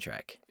Carpenter's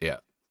soundtrack. Yeah.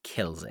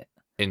 Kills it.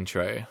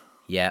 Intro.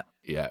 Yeah.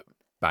 Yeah.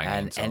 Bang.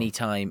 And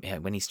anytime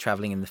when he's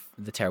traveling in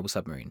the terrible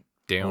submarine.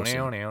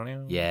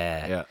 Awesome.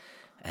 Yeah.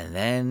 And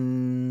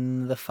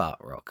then the fart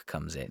rock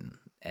comes in.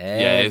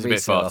 It's a bit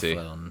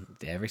farty.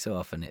 Every so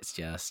often it's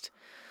just.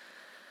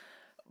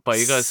 But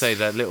you gotta say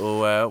that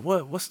little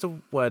what's the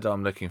word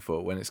I'm looking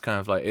for when it's kind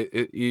of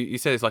like you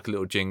said it's like a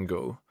little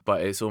jingle,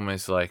 but it's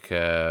almost like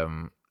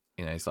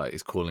it's like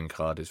his calling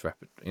card is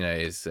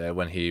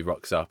when he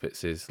rocks up,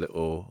 it's his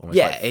little almost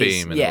like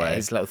theme in a way.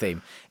 His little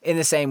theme. In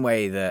the same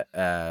way that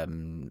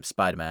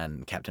Spider-Man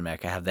and Captain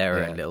America have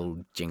their own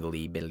little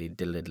jingly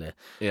diddly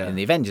in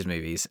the Avengers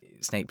movies,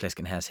 Snake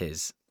Plissken has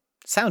his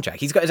soundtrack.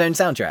 He's got his own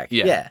soundtrack.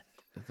 Yeah.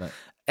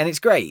 And it's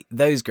great.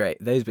 Those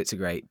bits are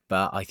great,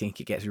 but I think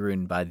it gets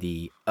ruined by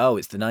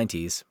it's the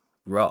 90s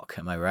rock,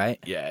 am I right?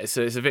 Yeah,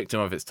 so it's a victim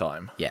of its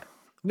time. Yeah.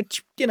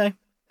 Which,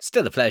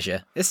 still a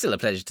pleasure. It's still a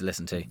pleasure to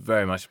listen to.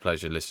 Very much a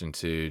pleasure listening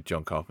to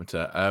John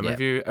Carpenter.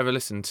 Have you ever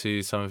listened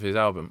to some of his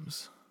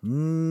albums?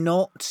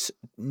 Not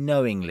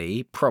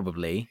knowingly,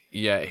 probably.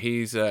 Yeah,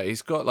 he's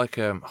got like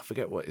I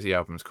forget what the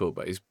album's called,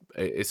 but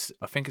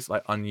I think it's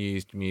like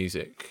unused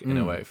music in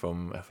a way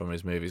from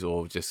his movies,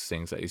 or just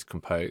things that he's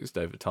composed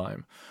over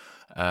time.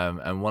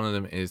 And one of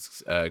them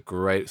is a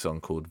great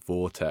song called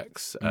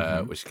Vortex,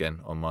 which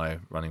again on my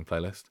running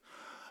playlist.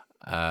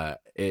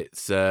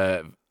 It's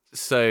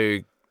so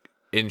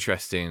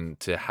interesting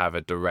to have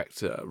a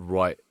director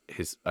write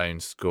his own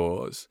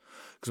scores,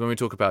 because when we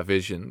talk about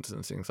visions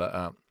and things like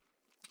that,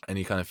 and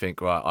you kind of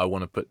think, right, I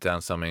want to put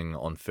down something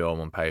on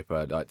film, on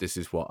paper, like this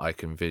is what I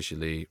can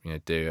visually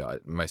do.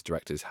 Most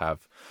directors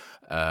have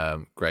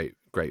great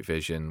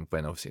vision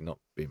when obviously not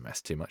being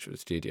messed too much with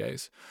the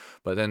studios,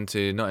 but then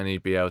to not only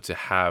be able to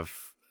have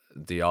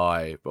the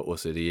eye but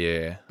also the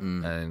ear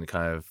and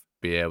kind of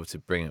be able to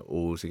bring it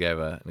all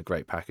together in a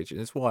great package. And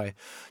it's why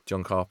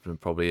John Carpenter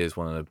probably is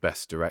one of the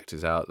best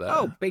directors out there.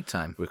 Oh, big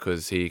time.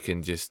 Because he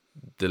can just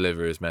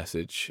deliver his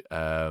message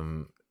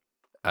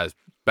as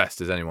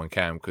best as anyone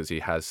can because he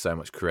has so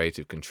much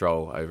creative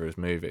control over his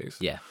movies.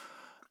 Yeah.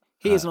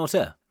 He is an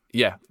auteur.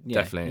 Yeah,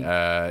 Yeah. definitely.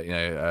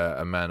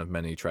 A man of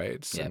many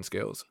trades and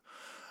skills.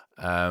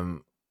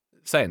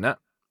 Saying that,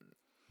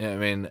 I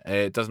mean,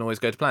 it doesn't always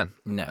go to plan.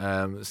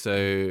 No.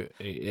 So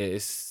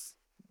it's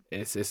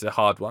a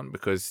hard one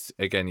because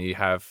again, you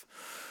have,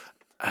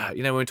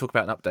 when we talk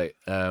about an update,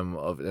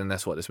 and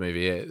that's what this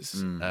movie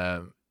is.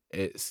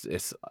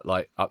 It's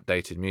like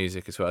updated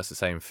music as well. It's the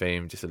same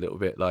theme, just a little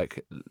bit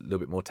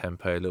more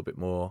tempo, a little bit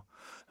more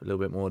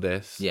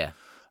this. Yeah.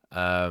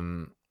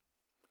 The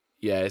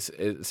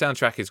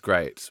soundtrack is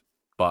great,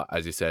 but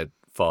as you said,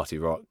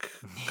 farty rock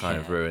kind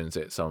of ruins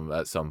it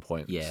at some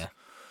points. Yeah.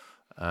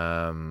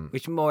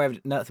 Which nothing more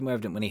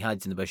evident when he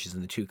hides in the bushes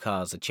and the two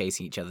cars are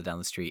chasing each other down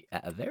the street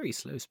at a very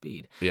slow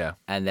speed. Yeah.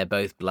 And they're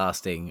both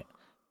blasting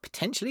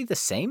potentially the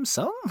same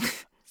song.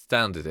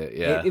 Sounded it,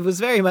 yeah. It was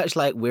very much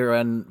like we're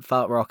on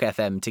Fart Rock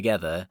FM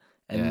together,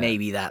 and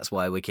maybe that's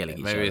why we're killing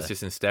each other. Maybe it's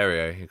just in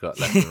stereo. You got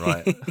left and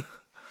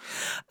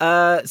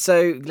right.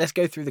 So let's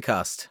go through the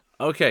cast.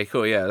 Okay,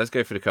 cool. Yeah, let's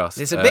go for the cast.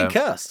 It's a big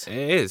cast.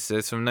 It is.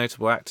 There's some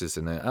notable actors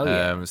in it. Oh,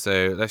 yeah.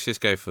 So let's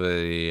just go for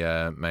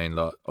the main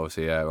lot.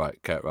 Obviously,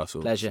 right, Kurt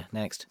Russell. Pleasure.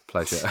 Next.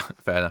 Pleasure.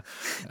 Fair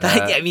enough.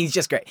 He's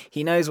just great.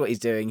 He knows what he's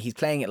doing. He's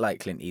playing it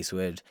like Clint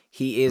Eastwood.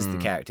 He is the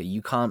character.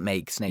 You can't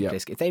make Snake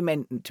Plissken. If they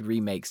meant to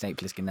remake Snake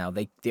Plissken now,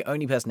 the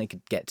only person they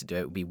could get to do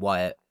it would be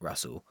Wyatt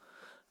Russell.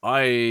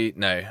 I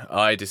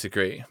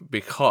disagree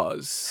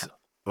because,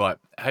 right,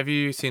 have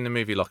you seen the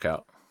movie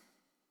Lockout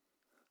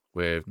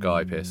with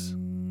Guy Pearce?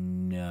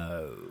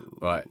 No.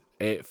 Right.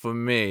 It, for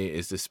me,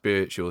 is the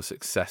spiritual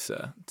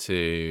successor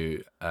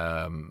to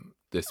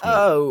this movie.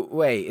 Oh,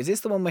 wait. Is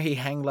this the one where he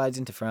hang glides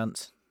into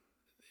France?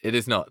 It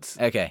is not.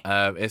 Okay.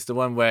 It's the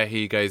one where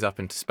he goes up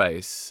into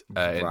space,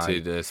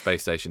 into the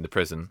space station, the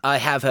prison. I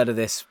have heard of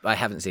this. I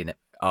haven't seen it.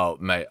 Oh,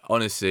 mate.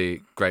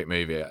 Honestly, great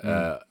movie.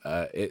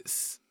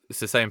 It's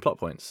the same plot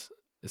points.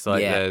 It's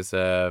like there's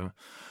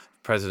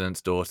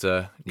president's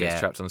daughter gets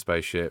trapped on a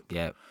spaceship.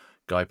 Yeah.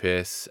 Guy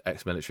Pearce,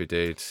 ex-military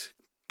dude,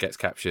 gets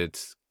captured,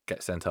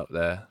 gets sent up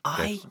there.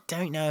 I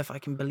don't know if I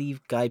can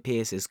believe Guy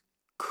Pearce is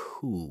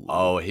cool.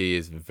 Oh, he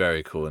is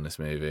very cool in this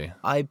movie.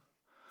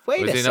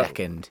 Wait a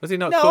second. Was he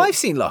not No, cool? I've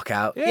seen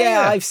Lockout.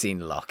 Yeah, I've seen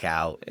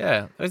Lockout.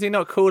 Yeah. Was he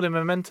not cool in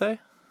Memento?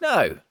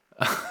 No.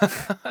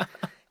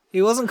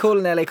 He wasn't cool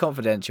in LA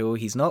Confidential.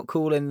 He's not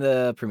cool in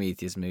the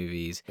Prometheus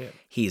movies. Yeah.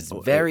 He's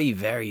very,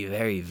 very,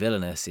 very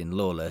villainous in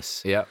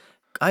Lawless. Yeah.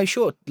 I'm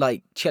sure,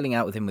 like, chilling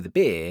out with him with a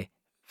beer,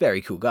 very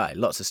cool guy.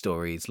 Lots of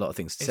stories, a lot of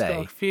things to say. He's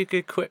got a few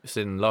good quips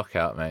in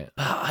Lockout, mate.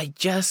 But I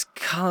just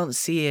can't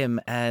see him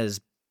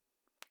as...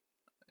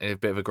 A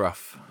bit of a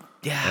gruff.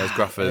 Yeah. As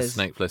gruff as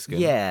Snake Plissken.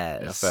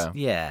 Yeah. Fair.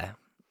 Yeah.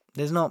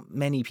 There's not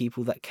many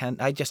people that can...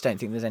 I just don't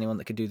think there's anyone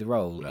that could do the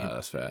role. No,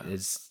 that's fair.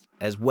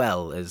 As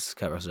well as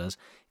Kurt Russell does.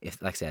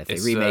 Like I said,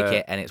 if they remake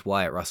it and it's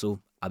Wyatt Russell,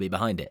 I'll be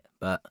behind it.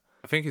 But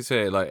I think it's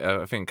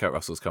I think Kurt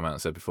Russell's come out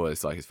and said before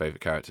it's like his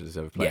favourite character he's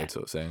ever played,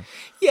 sort of thing.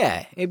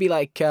 Yeah, it'd be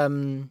like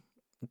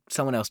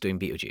someone else doing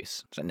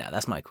Beetlejuice. So no,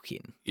 that's Michael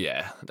Keaton.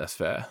 Yeah, that's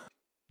fair.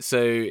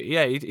 So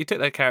yeah, he took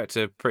that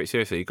character pretty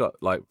seriously. He got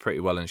like pretty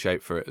well in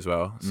shape for it as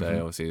well. So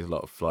obviously there's a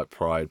lot of like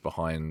pride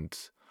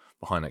behind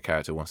that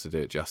character. Wants to do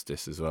it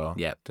justice as well.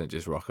 Yeah, don't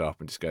just rock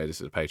up and just go,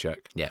 this is a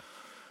paycheck. Yeah.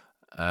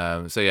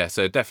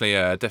 So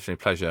definitely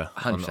pleasure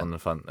on the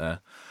front there.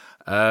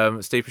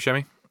 Steve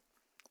Buscemi.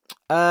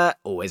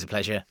 Always a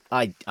pleasure.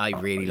 I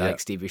really like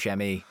Steve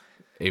Buscemi.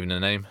 Even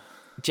the name.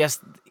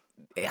 Just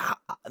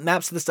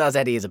Maps to the Stars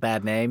Eddie is a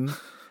bad name,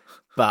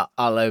 but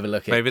I'll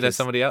overlook it. Maybe there's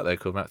somebody out there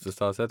called Maps to the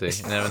Stars Eddie.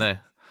 You never know.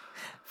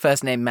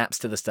 First name Maps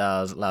to the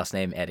Stars, last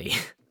name Eddie.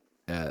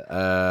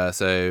 Yeah.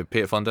 So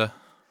Peter Fonda.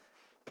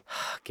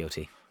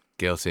 Guilty.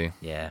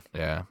 Yeah.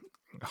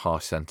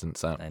 Harsh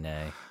sentence that. I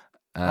know.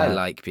 I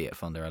like Peter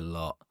Fonda a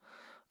lot.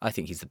 I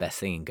think he's the best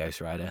thing in Ghost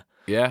Rider.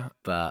 Yeah.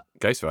 But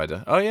Ghost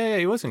Rider. Oh yeah,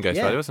 he was in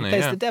Ghost Rider, wasn't he? He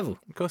plays the devil.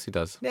 Of course he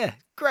does. Yeah,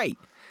 great.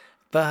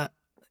 But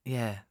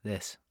yeah,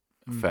 this.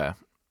 Fair.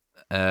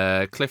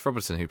 Cliff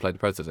Robertson, who played the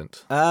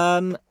president.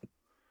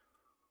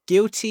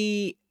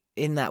 Guilty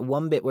in that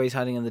one bit where he's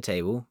hiding on the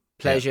table.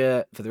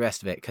 Pleasure for the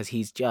rest of it because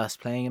he's just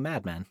playing a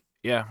madman.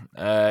 Yeah.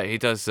 He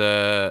does.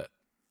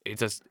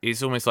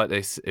 He's almost like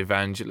this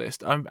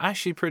evangelist. I'm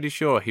actually pretty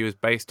sure he was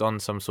based on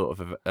some sort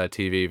of a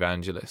TV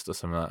evangelist or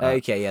something like that.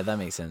 Okay, yeah, that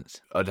makes sense.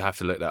 I'd have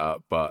to look that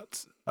up,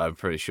 but I'm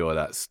pretty sure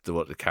that's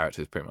what the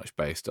character is pretty much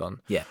based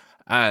on. Yeah.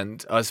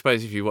 And I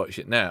suppose if you watch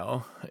it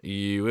now,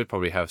 you would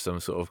probably have some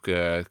sort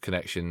of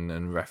connection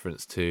and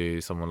reference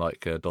to someone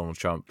like Donald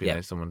Trump. You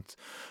know, someone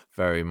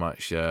very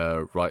much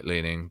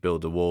right-leaning,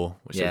 build a wall,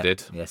 which they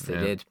did. Yes, they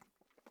did.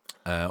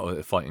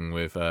 Or fighting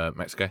with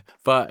Mexico.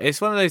 But it's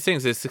one of those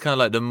things, it's kind of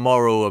like the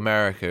moral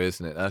America,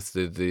 isn't it? That's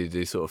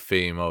the sort of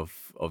theme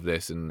of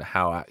this and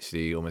how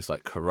actually almost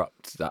like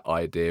corrupt that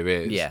idea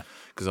is. Yeah.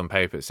 Because on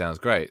paper it sounds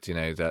great, you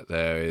know, that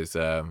there is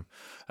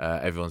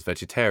everyone's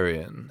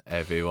vegetarian,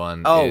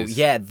 everyone is...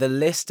 yeah, the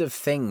list of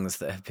things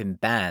that have been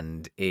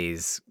banned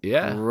is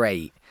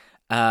great.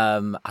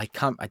 I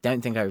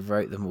don't think I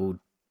wrote them all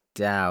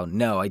down.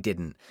 No, I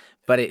didn't.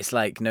 But it's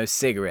like no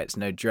cigarettes,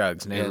 no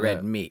drugs, no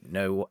red meat,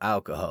 no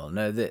alcohol,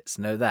 no this,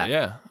 no that.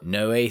 Yeah.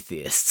 No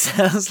atheists.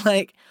 I was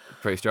like,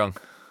 pretty strong.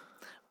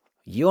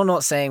 You're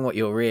not saying what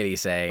you're really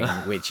saying,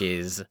 which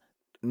is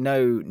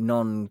no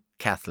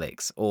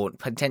non-Catholics or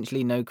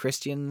potentially no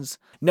Christians.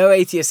 No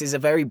atheists is a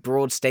very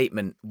broad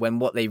statement when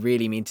what they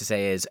really mean to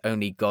say is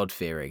only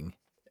God-fearing.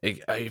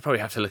 You probably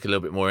have to look a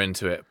little bit more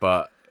into it,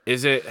 but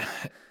is it,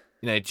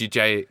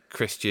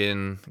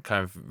 Judeo-Christian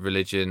kind of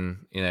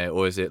religion,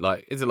 or is it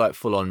like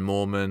full on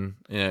Mormon?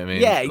 You know what I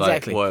mean? Yeah,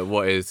 exactly. Like,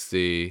 what is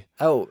the?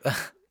 Oh,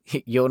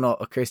 you're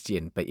not a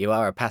Christian, but you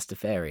are a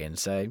Pastafarian,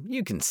 so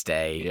you can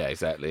stay. Yeah,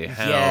 exactly.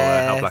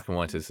 How black and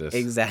white is this?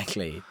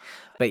 Exactly.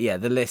 But yeah,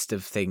 the list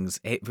of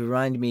things, it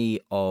reminded me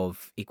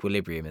of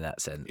Equilibrium in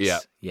that sense. Yeah.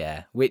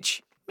 Yeah,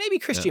 which maybe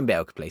Christian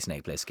Bale could play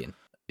Snake Plissken.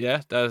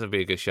 Yeah, that would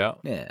be a good shout.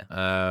 Yeah.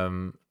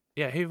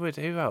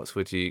 Who else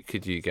could you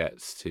get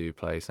to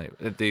play Snake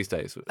these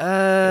days? It'd be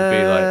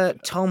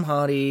like Tom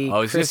Hardy,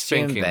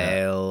 Christian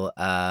Bale.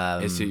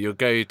 It's your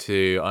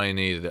go-to. I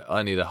need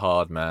a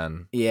hard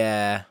man.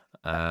 Yeah.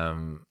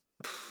 That's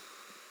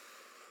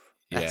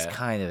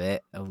kind of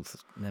it. I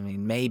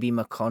mean, maybe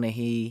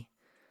McConaughey.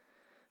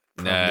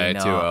 Probably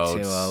not,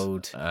 too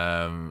old.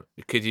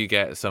 Could you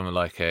get someone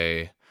like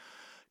a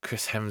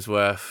Chris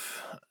Hemsworth?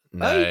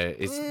 No,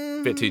 it's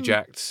a bit too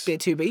jacked.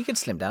 But you could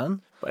slim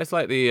down. But it's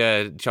like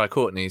the Jai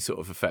Courtney sort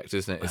of effect,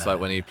 isn't it? It's like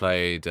when he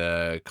played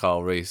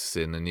Carl Reese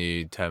in the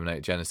new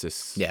Terminator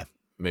Genesis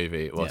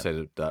movie. Well,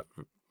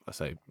 I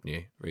say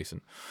new,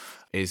 recent.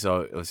 He's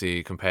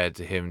obviously compared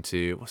to him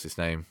to, what's his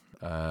name?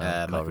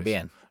 Michael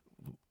Biehn.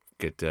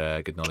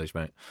 Good knowledge,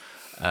 mate.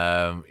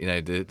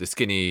 The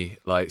skinny,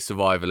 like,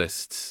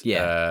 survivalist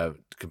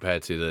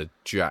compared to the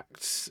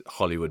jacked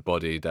Hollywood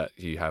body that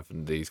you have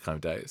in these kind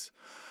of days.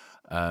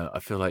 I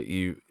feel like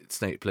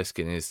Snake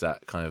Plissken is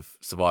that kind of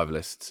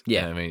survivalist.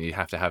 Yeah. You know what I mean? You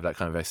have to have that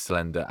kind of a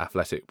slender,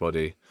 athletic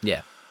body.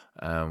 Yeah.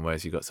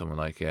 Whereas you got someone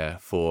like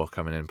Thor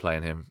coming in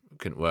playing him,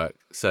 couldn't work.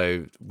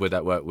 So would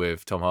that work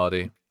with Tom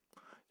Hardy?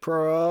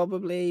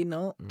 Probably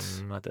not.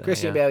 I don't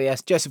Christian Bale,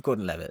 yes. Joseph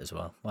Gordon-Levitt as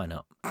well. Why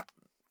not?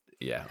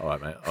 Yeah, all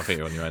right, mate. I think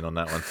you're on your own on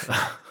that one.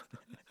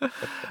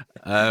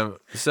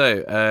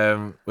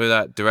 With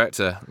that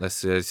director,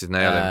 let's just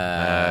nail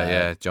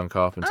him. John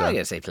Carpenter. I'm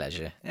gonna say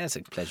pleasure. Yeah, it's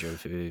a pleasure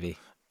of a movie.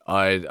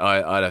 I'd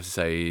have to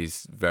say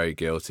he's very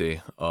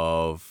guilty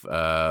of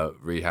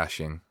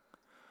rehashing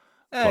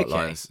plot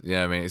lines.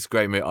 Yeah, I mean, it's a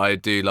great movie. I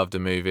do love the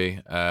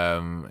movie,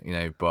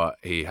 but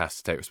he has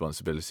to take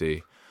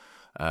responsibility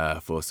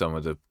for some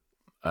of the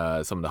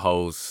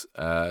holes,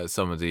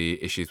 some of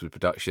the issues with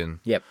production.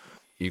 Yep.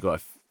 You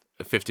got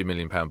a £50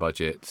 million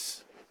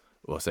budget,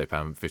 or say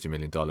 $50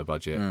 million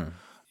budget.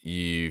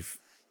 You've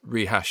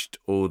rehashed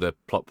all the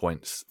plot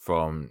points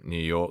from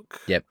New York.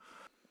 Yep.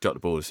 Dropped the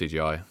ball to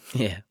CGI.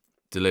 Yeah.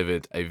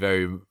 Delivered a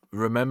very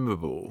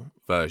rememberable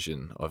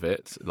version of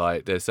it.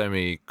 Like, there's so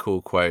many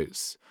cool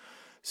quotes,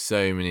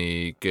 so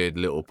many good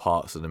little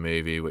parts of the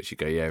movie which you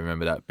go, yeah,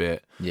 remember that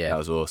bit? Yeah. That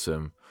was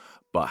awesome.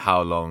 But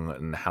how long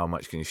and how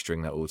much can you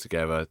string that all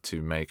together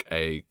to make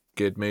a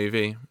good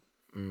movie?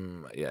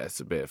 It's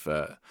a bit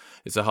of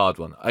it's a hard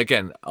one.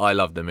 Again, I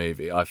love the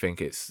movie. I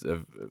think it's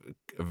a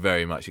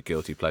very much a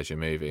guilty pleasure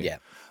movie. Yeah.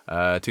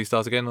 2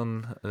 stars again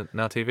on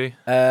Now TV?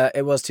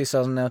 It was 2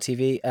 stars on Now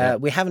TV.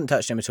 We haven't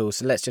touched him at all,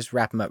 so let's just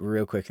wrap him up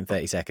real quick in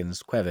 30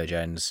 seconds. Cuervo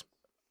Jones.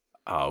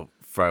 Oh,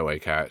 throwaway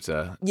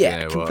character.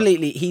 Yeah,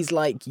 completely. He's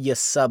like your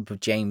sub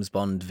James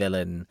Bond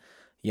villain.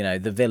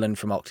 The villain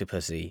from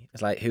Octopussy.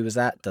 It's like, who was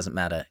that? Doesn't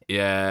matter.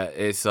 Yeah,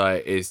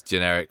 it's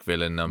generic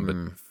villain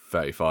number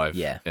 35.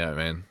 Yeah. You know what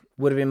I mean?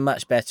 Would have been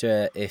much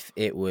better if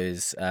it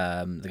was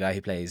the guy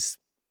who plays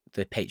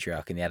the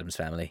patriarch in the Addams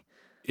Family.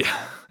 Yeah.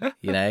 I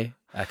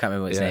can't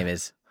remember what his name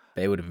is,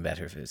 but it would have been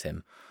better if it was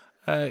him.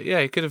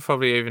 He could have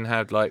probably even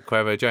had like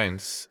Cuervo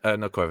Jones.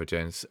 Not Cuervo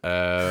Jones.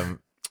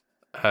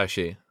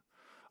 Hershey.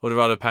 Or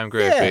rather Pam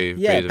Grier be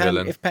the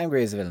villain. If Pam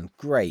Grier is the villain,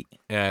 great.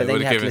 Yeah, but then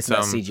you have to listen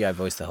to that CGI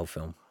voice the whole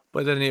film.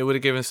 But then it would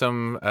have given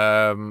some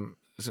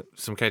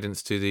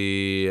cadence to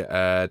the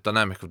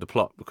dynamic of the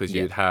plot, because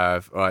you'd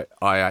have, right,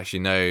 I actually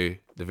know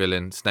the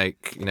villain,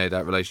 Snake,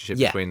 that relationship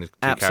between the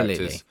two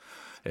characters.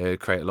 It would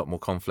create a lot more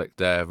conflict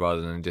there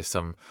rather than just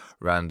some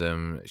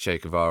random Che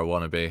Guevara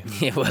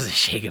wannabe. It was a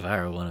Che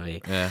Guevara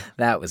wannabe. Yeah.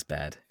 That was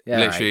bad. Yeah,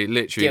 literally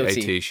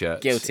Guilty. a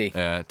t-shirt. Guilty.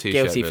 Yeah, t-shirt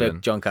Guilty villain.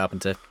 for John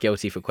Carpenter.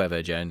 Guilty for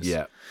Cuervo Jones.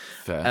 Yeah,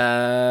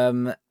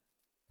 fair.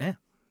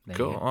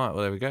 Cool. All right,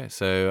 well, there we go.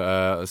 So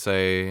I'll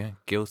say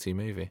guilty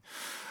movie.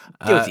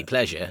 Guilty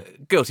pleasure.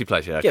 Guilty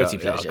pleasure. Guilty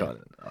pleasure.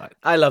 Right.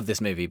 I love this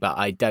movie, but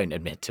I don't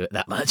admit to it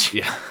that much.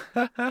 Yeah.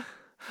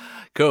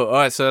 Cool. All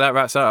right, so that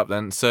wraps that up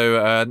then.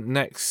 So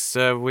next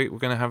week we're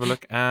going to have a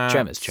look at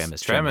Tremors. Go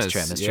on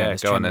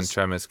then,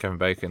 Tremors, Kevin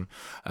Bacon.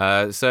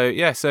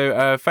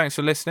 So thanks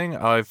for listening.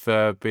 I've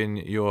been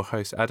your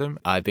host, Adam.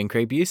 I've been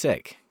Craig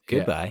Busick.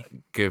 Goodbye. Yeah.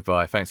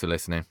 Goodbye. Thanks for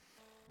listening.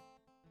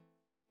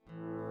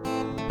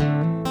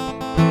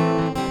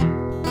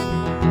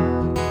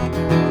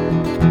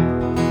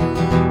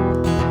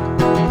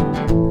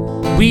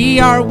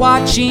 We are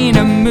watching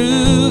a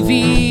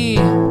movie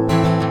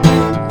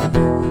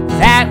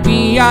that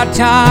we are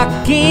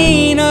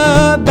talking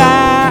about.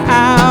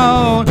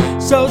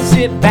 So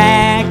sit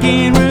back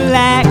and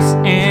relax,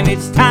 and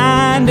it's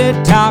time to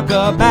talk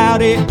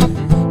about it.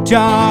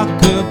 Talk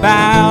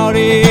about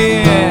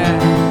it.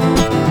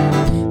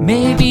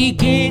 Maybe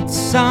get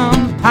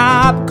some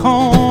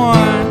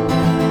popcorn,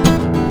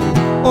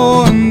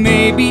 or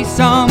maybe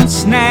some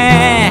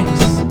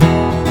snacks,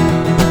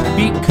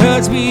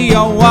 because we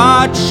are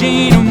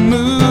watching a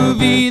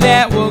movie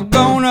that we're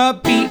gonna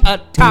be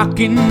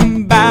talking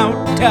about.